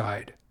dark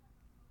side.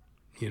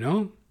 You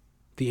know,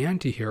 the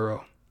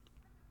anti-hero.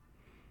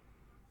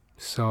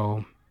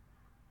 So,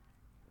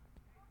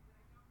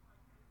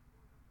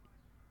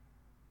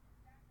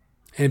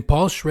 and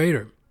Paul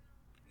Schrader,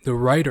 the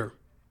writer,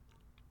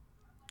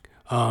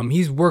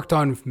 he's worked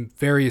on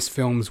various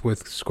films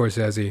with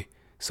Scorsese.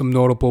 Some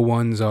notable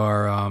ones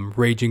are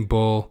Raging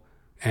Bull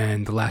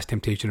and The Last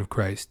Temptation of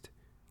Christ,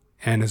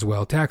 and as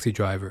well Taxi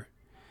Driver.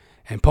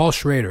 And Paul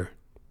Schrader,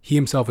 he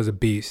himself is a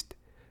beast.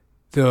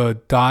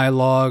 The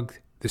dialogue,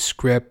 the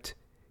script,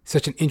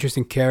 such an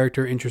interesting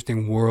character,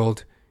 interesting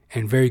world,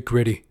 and very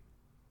gritty.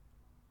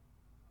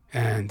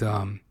 And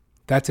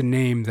that's a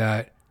name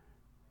that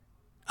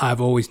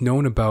I've always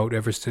known about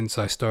ever since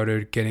I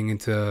started getting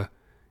into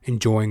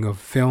enjoying of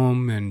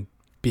film and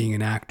being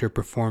an actor,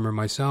 performer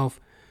myself.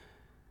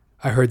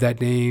 I heard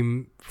that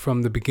name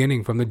from the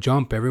beginning, from the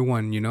jump.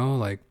 Everyone, you know,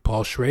 like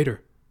Paul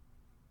Schrader.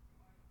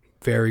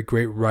 Very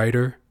great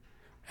writer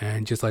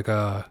and just like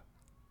a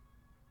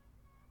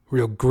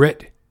real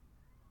grit.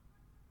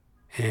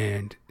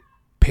 And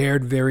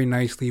paired very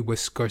nicely with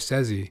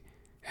Scorsese.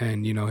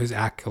 And, you know, his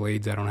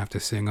accolades, I don't have to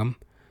sing them.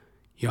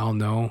 Y'all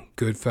know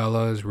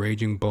Goodfellas,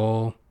 Raging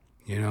Bull,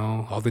 you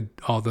know,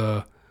 all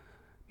the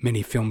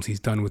many films he's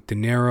done with De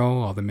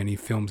Niro, all the many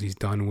films he's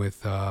done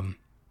with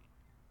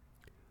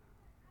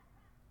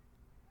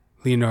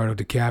Leonardo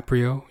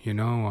DiCaprio, you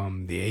know,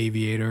 The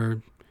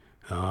Aviator,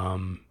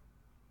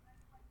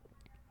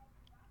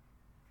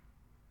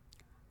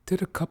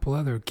 did a couple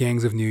other,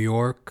 Gangs of New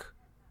York.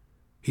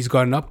 He's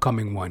got an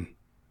upcoming one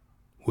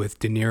with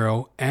De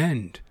Niro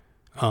and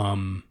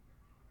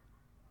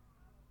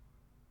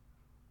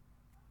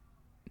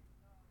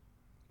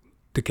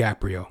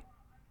DiCaprio.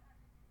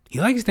 He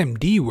likes them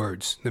D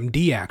words, them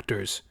D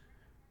actors.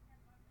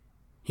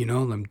 You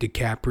know, them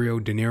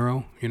DiCaprio, De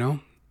Niro, you know.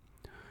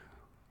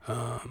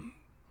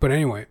 But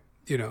anyway,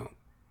 you know,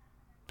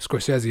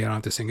 Scorsese, I don't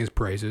have to sing his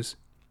praises.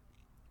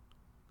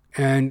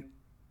 And,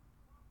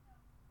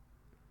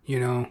 you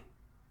know,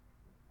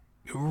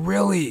 it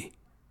really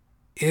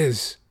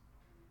is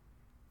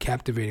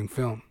captivating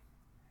film.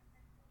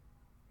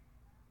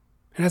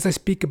 And as I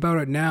speak about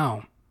it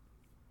now,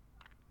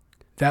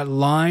 that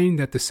line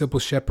that the Sybil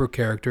Shepherd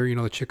character, you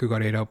know, the chick who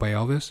got ate out by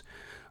Elvis,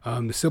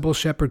 the Sybil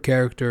Shepherd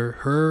character,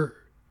 her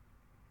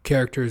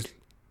character's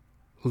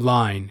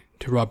line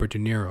to Robert De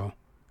Niro,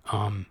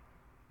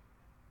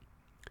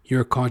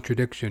 you're a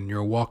contradiction,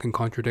 you're a walking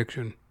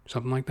contradiction,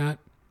 something like that.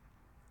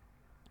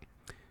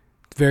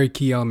 It's a very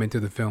key element to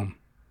the film.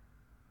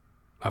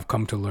 I've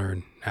come to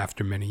learn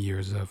after many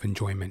years of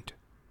enjoyment.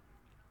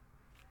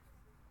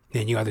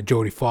 Then you got the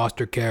Jodie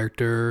Foster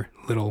character,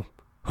 little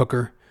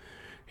hooker.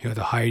 You know,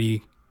 the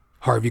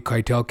Harvey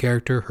Keitel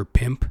character, her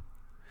pimp.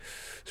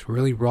 It's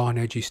really raw and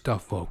edgy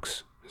stuff,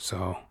 folks.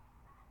 So,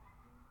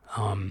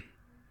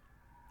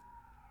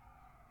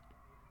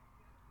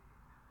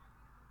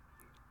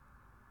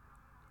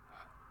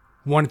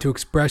 wanted to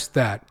express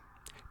that.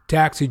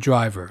 Taxi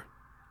Driver.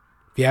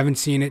 If you haven't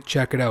seen it,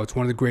 check it out. It's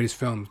one of the greatest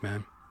films,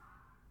 man.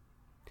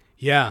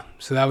 Yeah,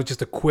 so that was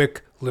just a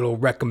quick little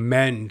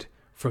recommend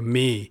from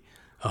me.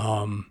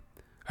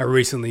 I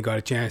recently got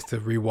a chance to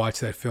rewatch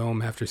that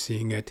film after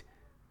seeing it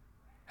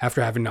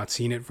after having not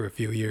seen it for a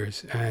few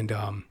years. And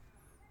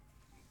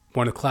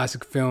one of the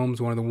classic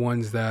films, one of the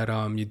ones that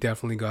you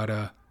definitely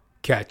gotta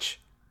catch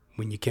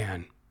when you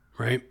can,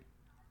 right?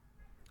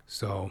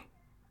 So,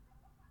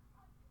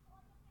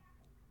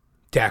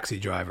 Taxi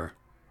Driver,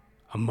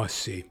 a must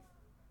see.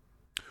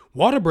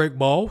 Water break,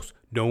 boss.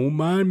 Don't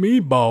mind me,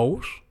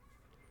 boss.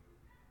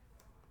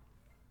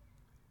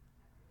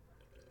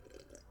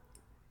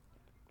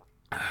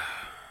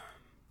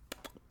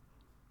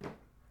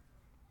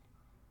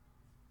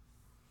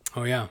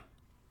 Oh, yeah.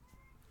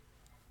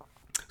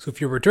 So if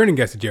you're a returning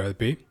guest at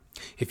JRP,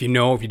 if you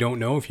know, if you don't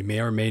know, if you may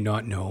or may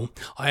not know,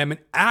 I am an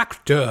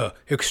actor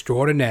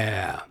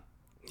extraordinaire.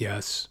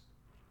 Yes.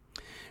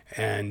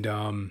 And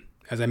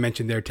as I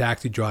mentioned there,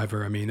 Taxi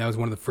Driver, I mean, that was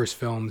one of the first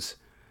films,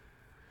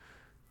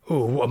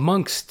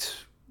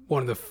 amongst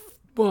one of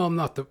the,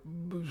 not the,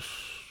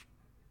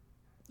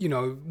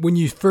 when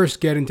you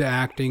first get into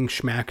acting,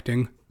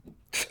 schmacting,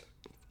 at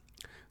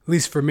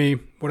least for me,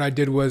 what I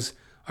did was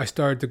I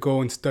started to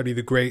go and study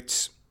the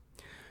greats.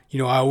 I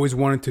always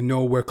wanted to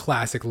know where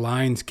classic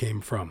lines came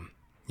from,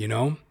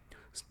 you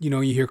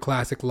hear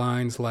classic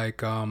lines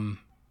like,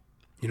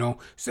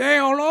 say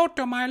hello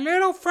to my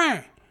little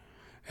friend.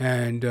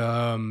 And,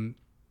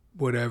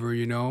 whatever,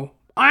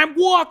 I'm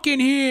walking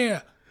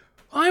here.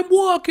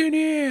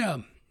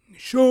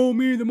 Show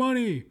me the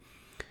money.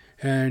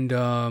 And,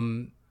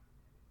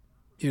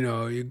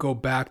 you go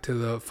back to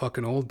the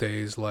fucking old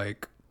days,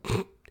 like,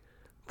 I'm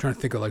trying to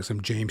think of like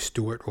some James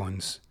Stewart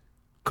ones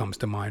comes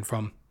to mind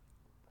from.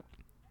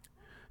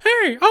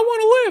 Hey, I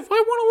want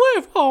to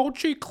live. Oh,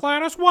 gee,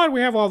 Gladys, why do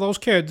we have all those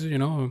kids?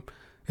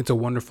 It's a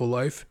Wonderful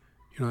Life,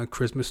 a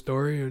Christmas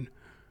Story. And,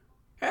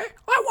 hey,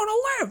 I want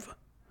to live.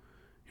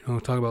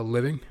 Talk about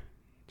living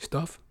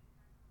stuff.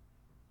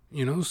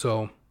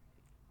 So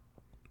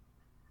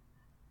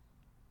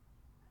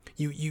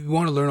you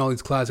want to learn all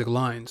these classic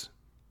lines.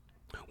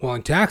 Well,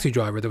 in Taxi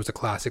Driver, there was a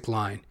classic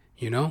line,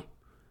 You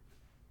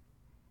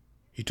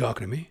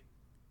talking to me?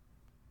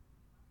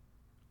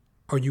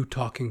 Are you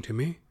talking to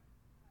me?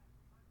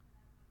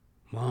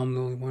 Well, I'm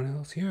the only one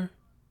else here.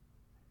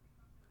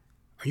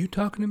 Are you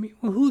talking to me?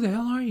 Well, who the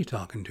hell are you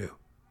talking to?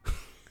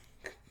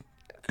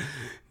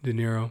 De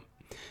Niro.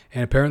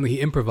 And apparently he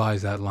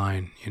improvised that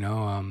line,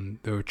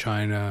 They were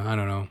trying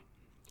to,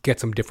 get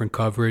some different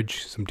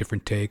coverage, some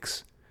different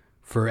takes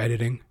for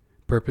editing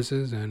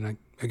purposes. And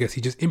I guess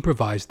he just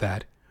improvised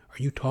that. Are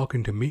you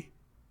talking to me?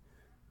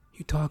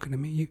 You talking to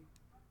me? You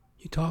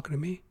talking to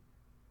me?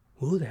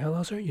 Well, who the hell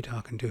else are you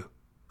talking to?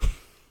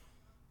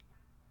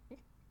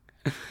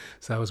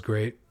 So that was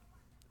great.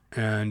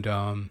 And,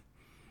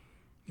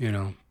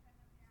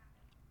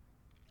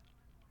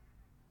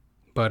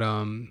 But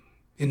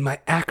in my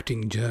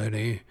acting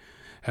journey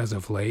as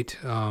of late,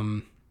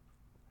 I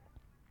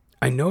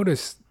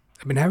noticed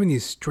I've been having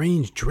these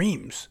strange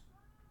dreams,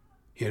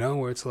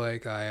 where it's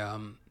like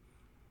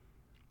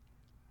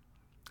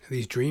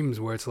these dreams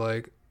where it's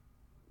like,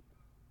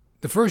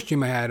 the first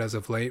dream I had as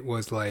of late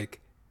was like,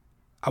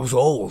 I was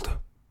old.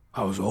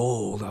 I was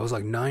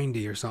like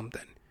 90 or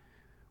something.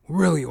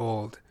 Really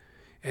old.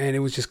 And it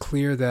was just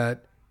clear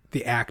that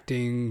the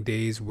acting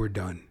days were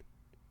done.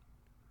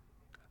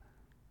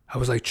 I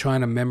was like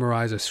trying to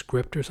memorize a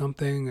script or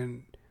something,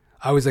 and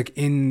I was like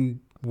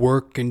in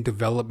work and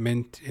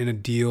development in a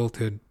deal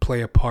to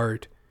play a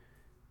part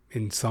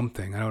in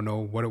something. I don't know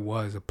what it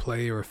was, a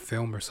play or a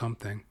film or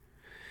something.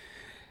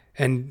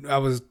 And I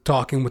was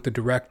talking with the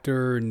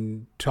director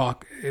and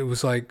it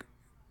was like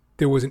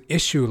there was an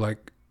issue,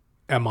 like,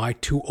 am I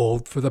too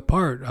old for the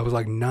part? I was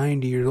like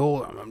 90 years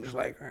old. I'm just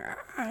like,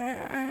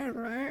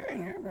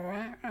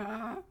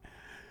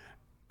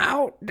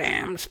 out,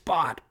 damn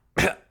spot.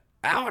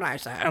 Out, I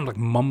said. I'm like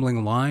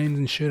mumbling lines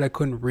and shit. I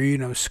couldn't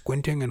read. I was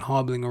squinting and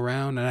hobbling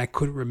around, and I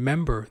couldn't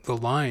remember the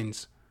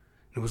lines.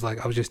 It was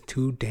like I was just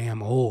too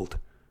damn old.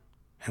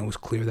 And it was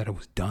clear that it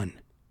was done.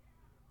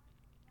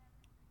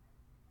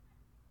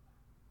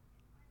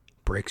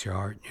 Breaks your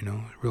heart,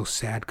 a real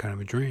sad kind of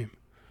a dream.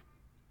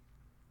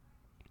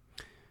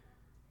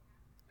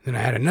 Then I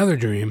had another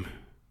dream.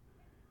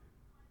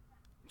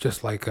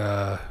 Just like,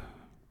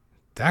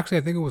 actually,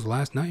 I think it was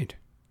last night.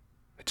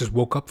 I just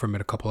woke up from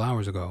it a couple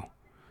hours ago.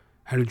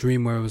 I had a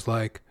dream where it was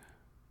like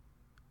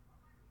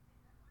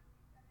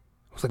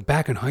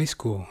back in high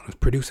school. I was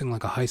producing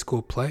like a high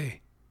school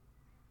play.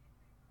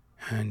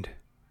 And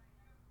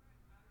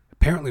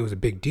apparently it was a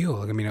big deal.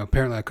 Like,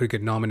 apparently I could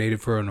get nominated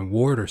for an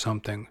award or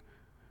something,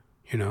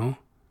 So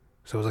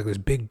it was like this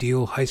big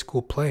deal high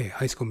school play,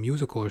 high school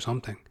musical or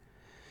something.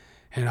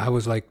 And I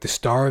was like the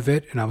star of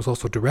it, and I was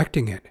also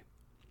directing it.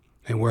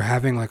 And we're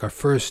having like our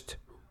first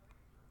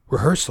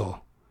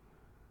rehearsal.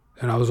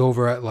 And I was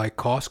over at like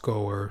Costco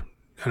or,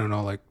 I don't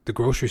know, like the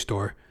grocery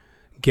store,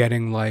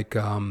 getting like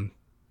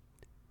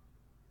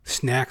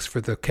snacks for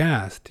the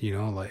cast,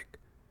 like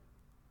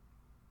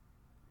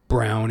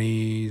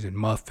brownies and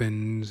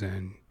muffins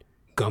and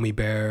gummy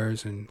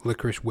bears and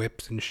licorice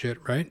whips and shit,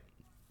 right?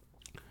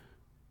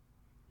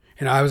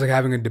 And I was like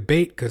having a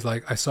debate because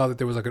like I saw that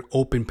there was like an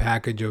open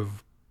package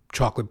of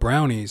chocolate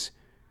brownies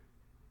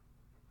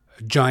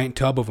a giant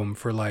tub of them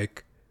for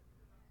like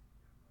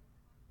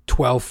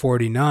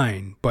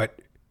 $12.49, but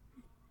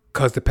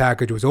because the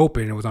package was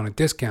open, it was on a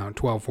discount,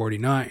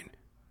 $12.49.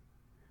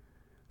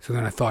 So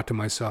then I thought to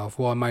myself,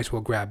 well, I might as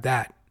well grab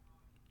that,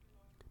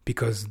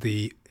 because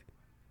the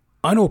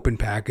unopened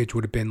package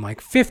would have been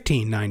like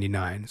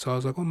 $15.99. So I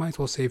was like, well, I might as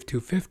well save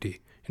 $2.50.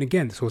 And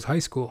again, this was high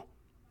school.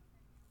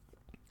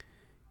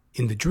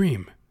 In the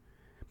dream.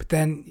 But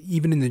then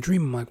even in the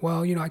dream, I'm like,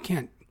 well, I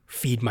can't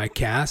feed my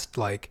cast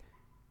like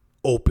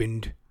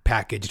opened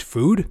packaged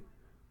food,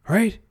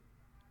 right?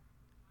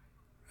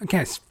 I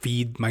can't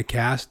feed my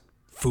cast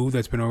food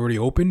that's been already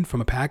opened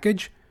from a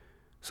package.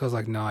 So I was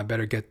like, no, I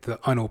better get the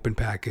unopened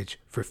package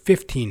for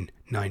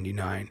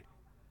 $15.99.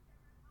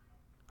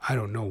 I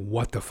don't know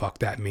what the fuck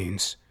that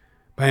means.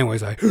 But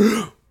anyways, I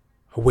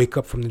wake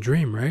up from the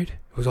dream, right?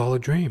 It was all a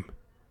dream.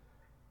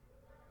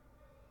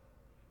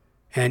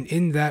 And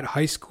in that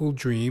high school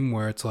dream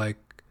where it's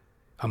like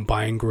I'm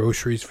buying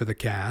groceries for the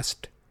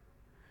cast,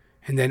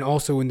 and then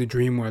also in the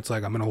dream where it's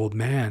like I'm an old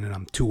man and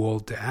I'm too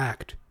old to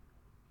act.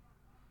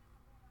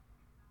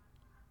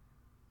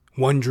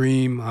 One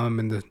dream,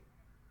 I'm in the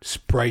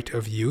sprite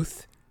of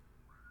youth.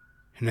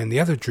 And then the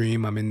other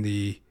dream, I'm in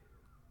the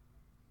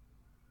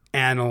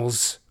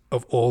annals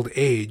of old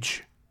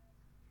age.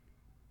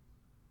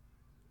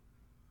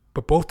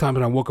 But both times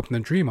when I woke up in the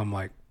dream, I'm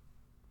like,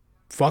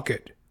 fuck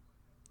it.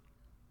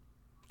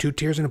 2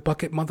 tears in a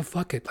bucket,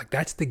 motherfuck it. Like,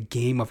 that's the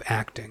game of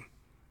acting.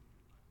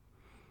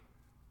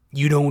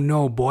 You don't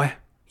know, boy.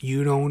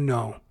 You don't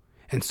know.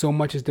 And so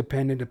much is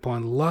dependent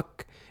upon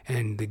luck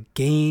and the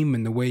game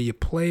and the way you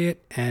play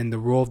it and the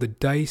roll of the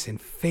dice and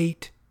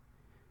fate.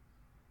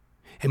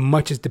 And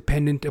much is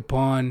dependent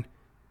upon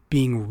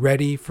being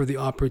ready for the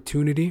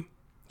opportunity.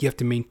 You have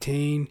to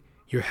maintain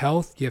your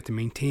health. You have to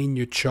maintain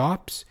your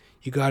chops.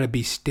 You got to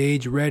be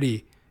stage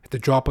ready at the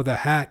drop of the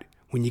hat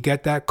when you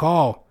get that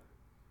call.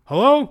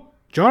 Hello?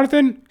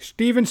 Jonathan?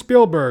 Steven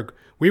Spielberg.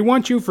 We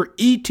want you for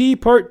E.T.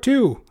 Part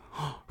 2.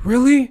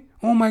 Really?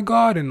 Oh my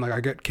God. And like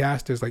I get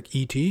cast as like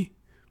E.T.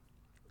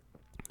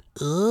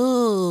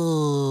 Ooh.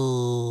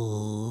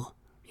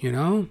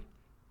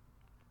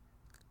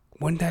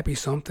 Wouldn't that be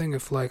something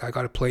if like I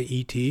got to play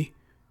E.T.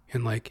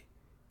 in like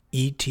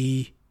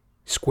E.T.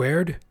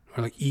 squared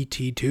or like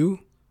E.T. 2?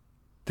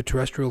 The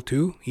terrestrial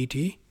 2?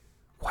 E.T.?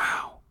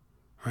 Wow.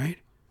 Right?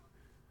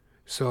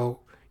 So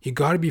you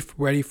got to be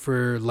ready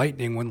for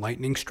lightning when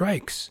lightning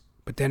strikes.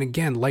 But then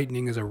again,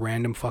 lightning is a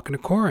random fucking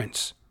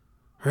occurrence.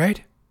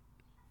 Right?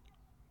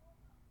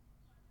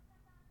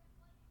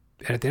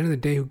 And at the end of the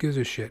day, who gives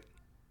a shit?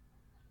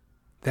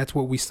 That's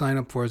what we sign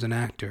up for as an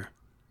actor.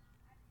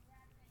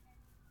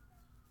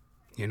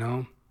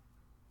 It's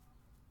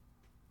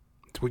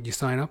what you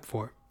sign up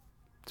for.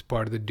 It's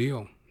part of the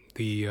deal.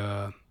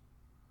 The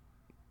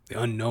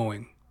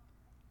unknowing.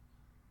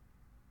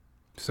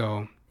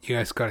 So you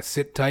guys got to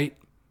sit tight,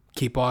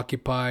 keep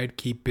occupied,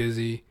 keep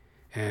busy,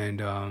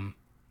 and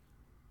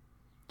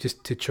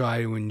just to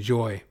try to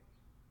enjoy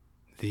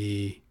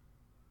the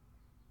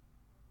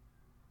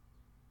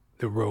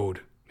road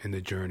and the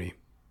journey.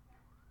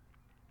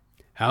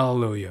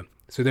 Hallelujah.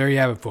 So there you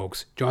have it,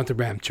 folks. Jonathan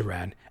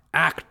Ramcharan,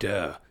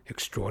 actor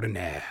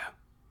extraordinaire.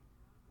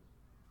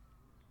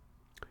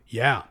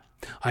 Yeah,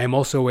 I am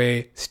also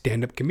a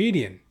stand-up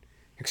comedian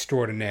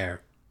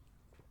extraordinaire.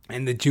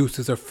 And the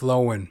juices are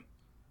flowing.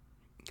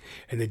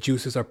 And the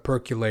juices are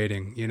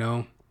percolating,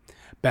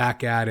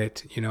 Back at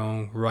it,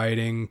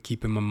 writing,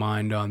 keeping my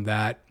mind on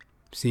that,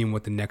 seeing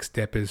what the next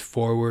step is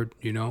forward,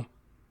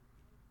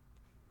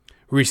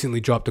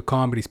 Recently dropped a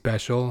comedy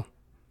special,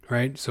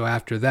 right? So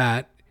after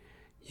that,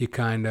 you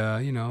kind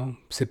of,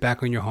 sit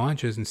back on your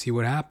haunches and see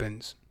what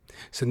happens.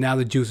 So now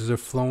the juices are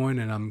flowing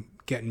and I'm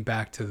getting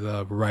back to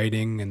the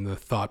writing and the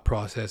thought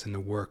process and the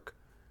work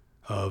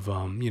of,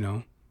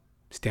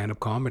 stand-up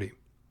comedy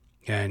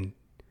and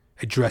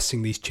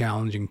addressing these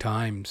challenging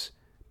times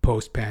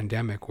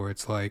post-pandemic where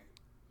it's like,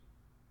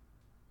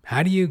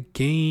 how do you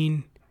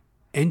gain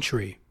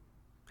entry?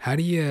 How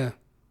do you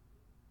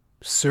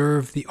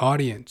serve the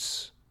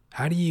audience?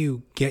 How do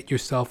you get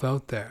yourself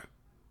out there?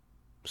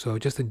 So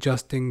just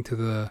adjusting to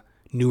the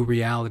new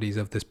realities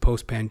of this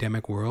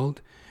post-pandemic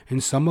world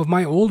and some of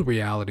my old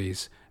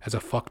realities as a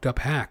fucked up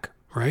hack,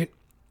 right?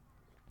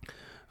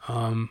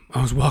 I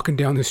was walking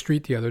down the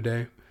street the other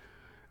day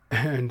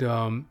and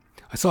I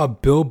saw a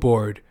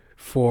billboard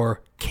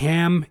for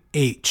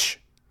CAMH.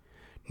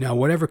 Now,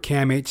 whatever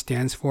CAMH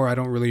stands for, I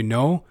don't really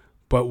know,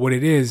 but what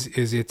it is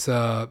it's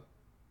a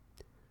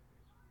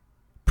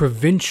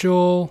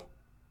provincial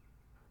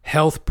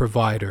health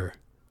provider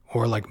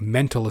or like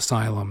mental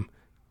asylum,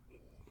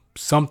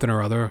 something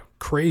or other,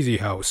 crazy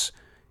house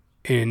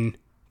in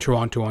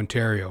Toronto,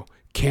 Ontario.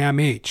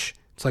 CAMH,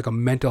 it's like a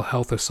mental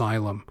health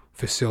asylum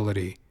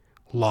facility,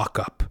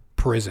 lockup,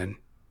 prison,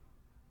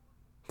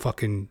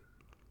 fucking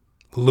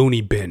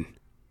loony bin.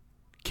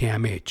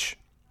 CAMH.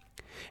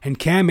 And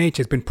CAMH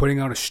has been putting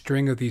out a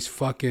string of these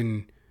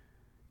fucking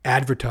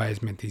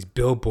these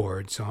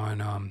billboards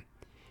on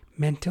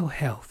mental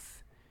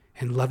health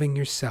and loving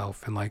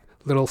yourself and like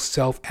little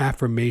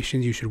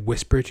self-affirmations you should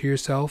whisper to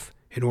yourself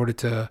in order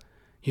to,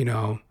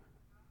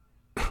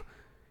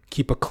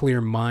 keep a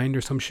clear mind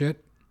or some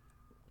shit,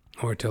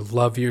 or to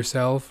love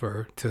yourself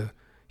or to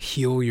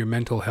heal your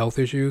mental health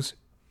issues.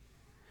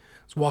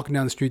 I was walking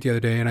down the street the other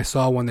day and I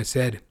saw one that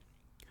said,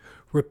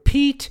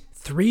 repeat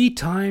 3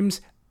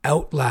 times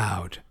out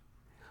loud,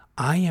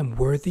 I am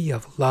worthy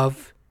of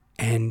love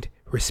and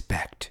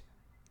respect.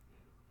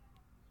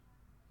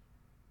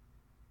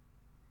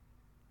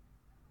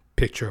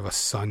 Picture of a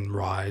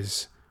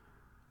sunrise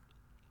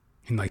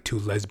and like 2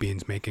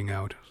 lesbians making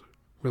out.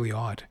 Really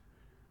odd.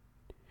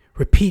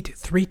 Repeat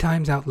 3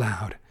 times out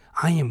loud,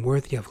 I am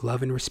worthy of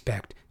love and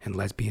respect and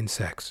lesbian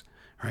sex.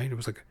 Right? It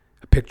was like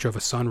a picture of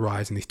a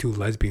sunrise and these 2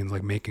 lesbians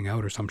like making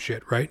out or some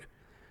shit, right?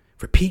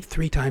 Repeat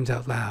 3 times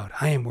out loud,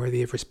 I am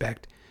worthy of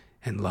respect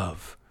and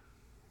love.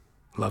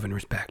 Love and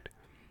respect.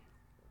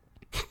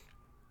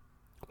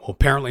 Well,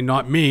 apparently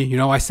not me.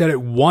 I said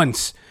it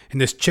once,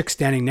 and this chick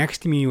standing next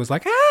to me was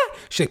like, ah!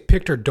 She like,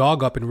 picked her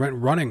dog up and went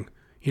running.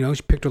 She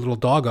picked her little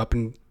dog up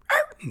and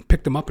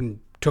picked him up and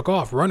took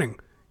off running.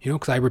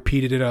 Because I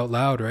repeated it out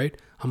loud, right?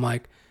 I'm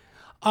like,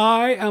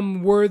 I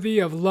am worthy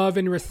of love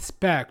and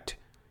respect.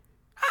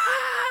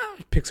 Ah!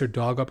 She picks her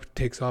dog up,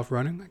 takes off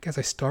running. I guess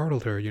I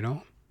startled her,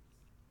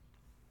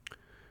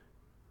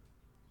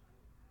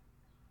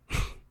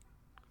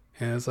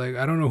 And it's like,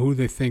 I don't know who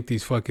they think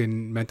these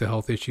fucking mental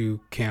health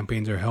issue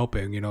campaigns are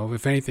helping,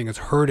 If anything, it's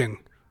hurting.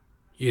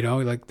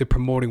 Like they're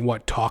promoting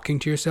what? Talking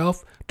to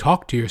yourself?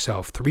 Talk to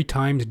yourself 3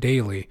 times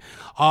daily.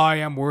 I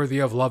am worthy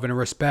of love and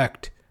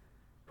respect.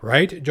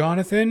 Right,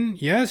 Jonathan?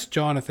 Yes,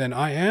 Jonathan,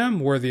 I am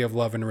worthy of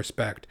love and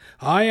respect.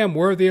 I am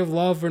worthy of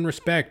love and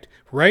respect.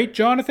 Right,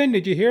 Jonathan?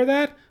 Did you hear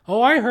that?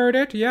 Oh, I heard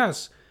it.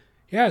 Yes.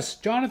 Yes,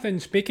 Jonathan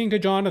speaking to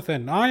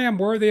Jonathan. I am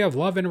worthy of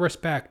love and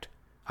respect.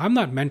 I'm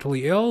not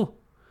mentally ill.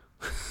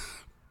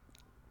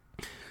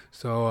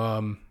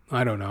 So,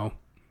 I don't know.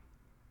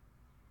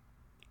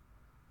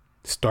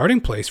 Starting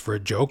place for a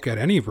joke at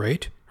any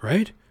rate,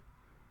 right?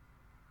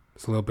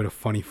 There's a little bit of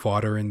funny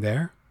fodder in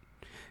there.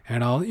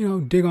 And I'll,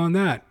 dig on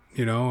that.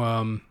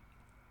 That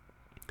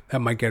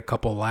might get a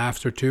couple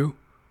laughs or 2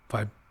 if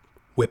I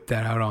whip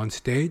that out on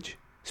stage,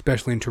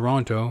 especially in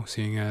Toronto,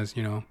 seeing as,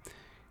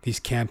 these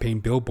campaign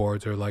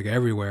billboards are like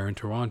everywhere in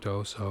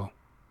Toronto. So,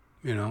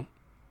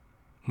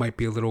 might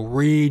be a little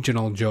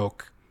regional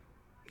joke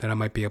that I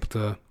might be able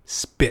to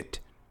spit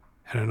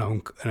at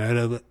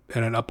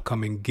an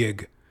upcoming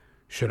gig,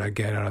 should I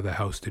get out of the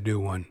house to do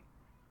one.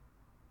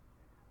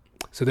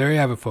 So there you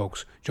have it,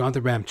 folks.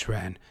 Jonathan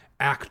Ramcharan,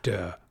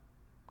 actor,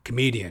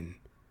 comedian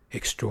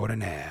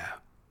extraordinaire.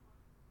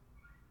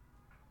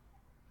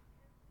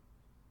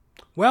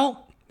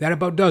 Well, that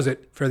about does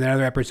it for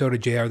another episode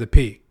of JR the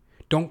P.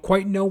 Don't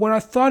quite know what I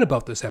thought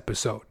about this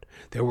episode.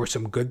 There were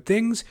some good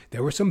things,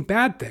 there were some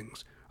bad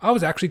things. I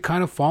was actually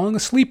kind of falling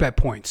asleep at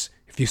points.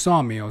 If you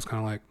saw me, I was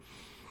kind of like,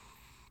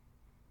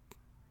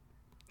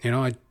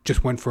 I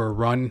just went for a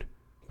run,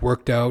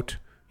 worked out,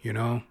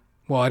 Well,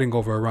 I didn't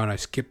go for a run. I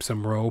skipped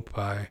some rope.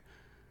 I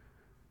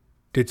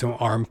did some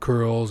arm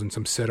curls and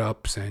some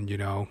sit-ups and,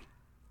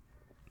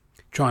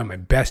 trying my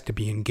best to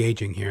be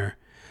engaging here.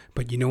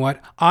 But you know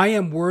what? I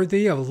am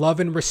worthy of love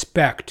and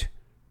respect.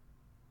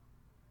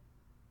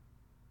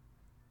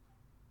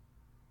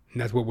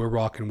 And that's what we're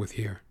rocking with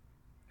here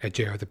at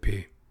JR the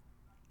P.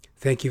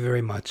 Thank you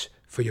very much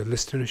for your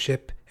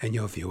listenership and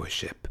your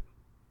viewership.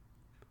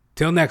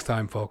 Till next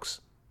time, folks.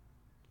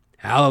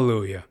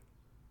 Hallelujah.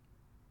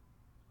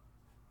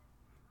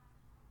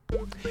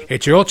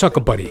 It's your old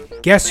chuckle buddy.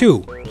 Guess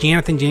who?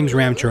 Jonathan James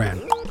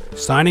Ramcharan.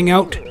 Signing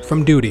out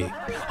from duty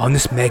on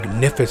this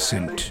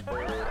magnificent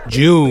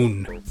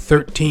June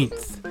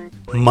 13th,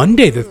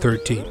 Monday the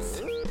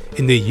 13th,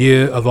 in the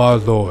year of our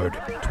Lord,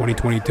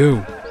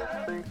 2022.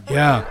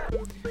 Yeah.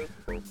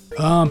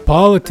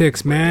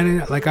 Politics,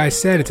 man. Like I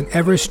said, it's an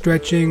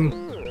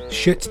ever-stretching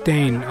shit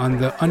stain on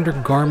the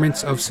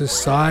undergarments of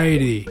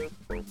society.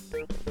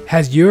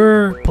 Has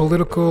your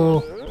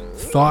political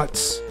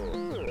thoughts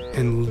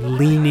and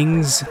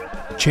leanings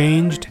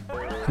changed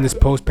in this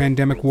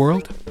post-pandemic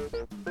world?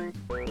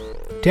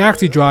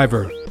 Taxi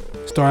Driver,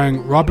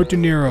 starring Robert De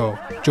Niro,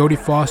 Jodie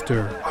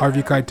Foster,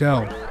 Harvey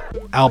Keitel,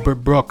 Albert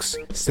Brooks,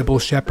 Sybil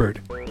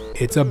Shepherd.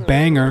 It's a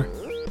banger,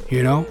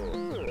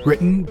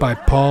 written by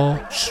Paul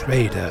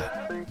Schrader.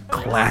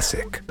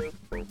 Classic.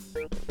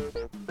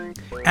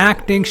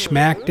 Acting,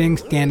 schmacting,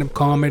 stand-up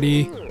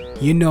comedy.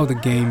 You know the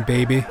game,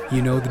 baby.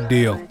 You know the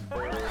deal.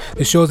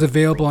 The show is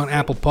available on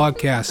Apple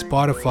Podcasts,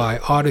 Spotify,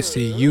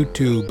 Odyssey,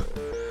 YouTube,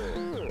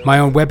 my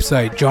own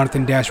website,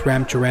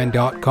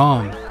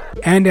 jonathan-ramcharan.com.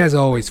 And as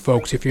always,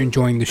 folks, if you're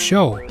enjoying the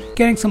show,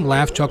 getting some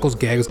laughs, chuckles,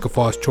 gags,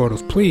 guffaws,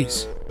 chortles,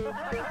 please,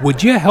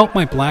 would you help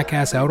my black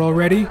ass out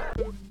already?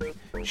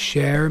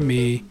 Share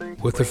me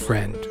with a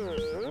friend.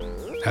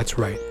 That's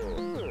right.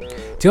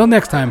 Till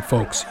next time,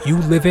 folks, you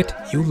live it,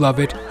 you love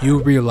it,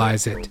 you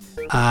realize it.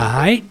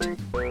 Aight?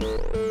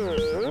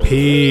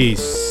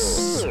 Peace.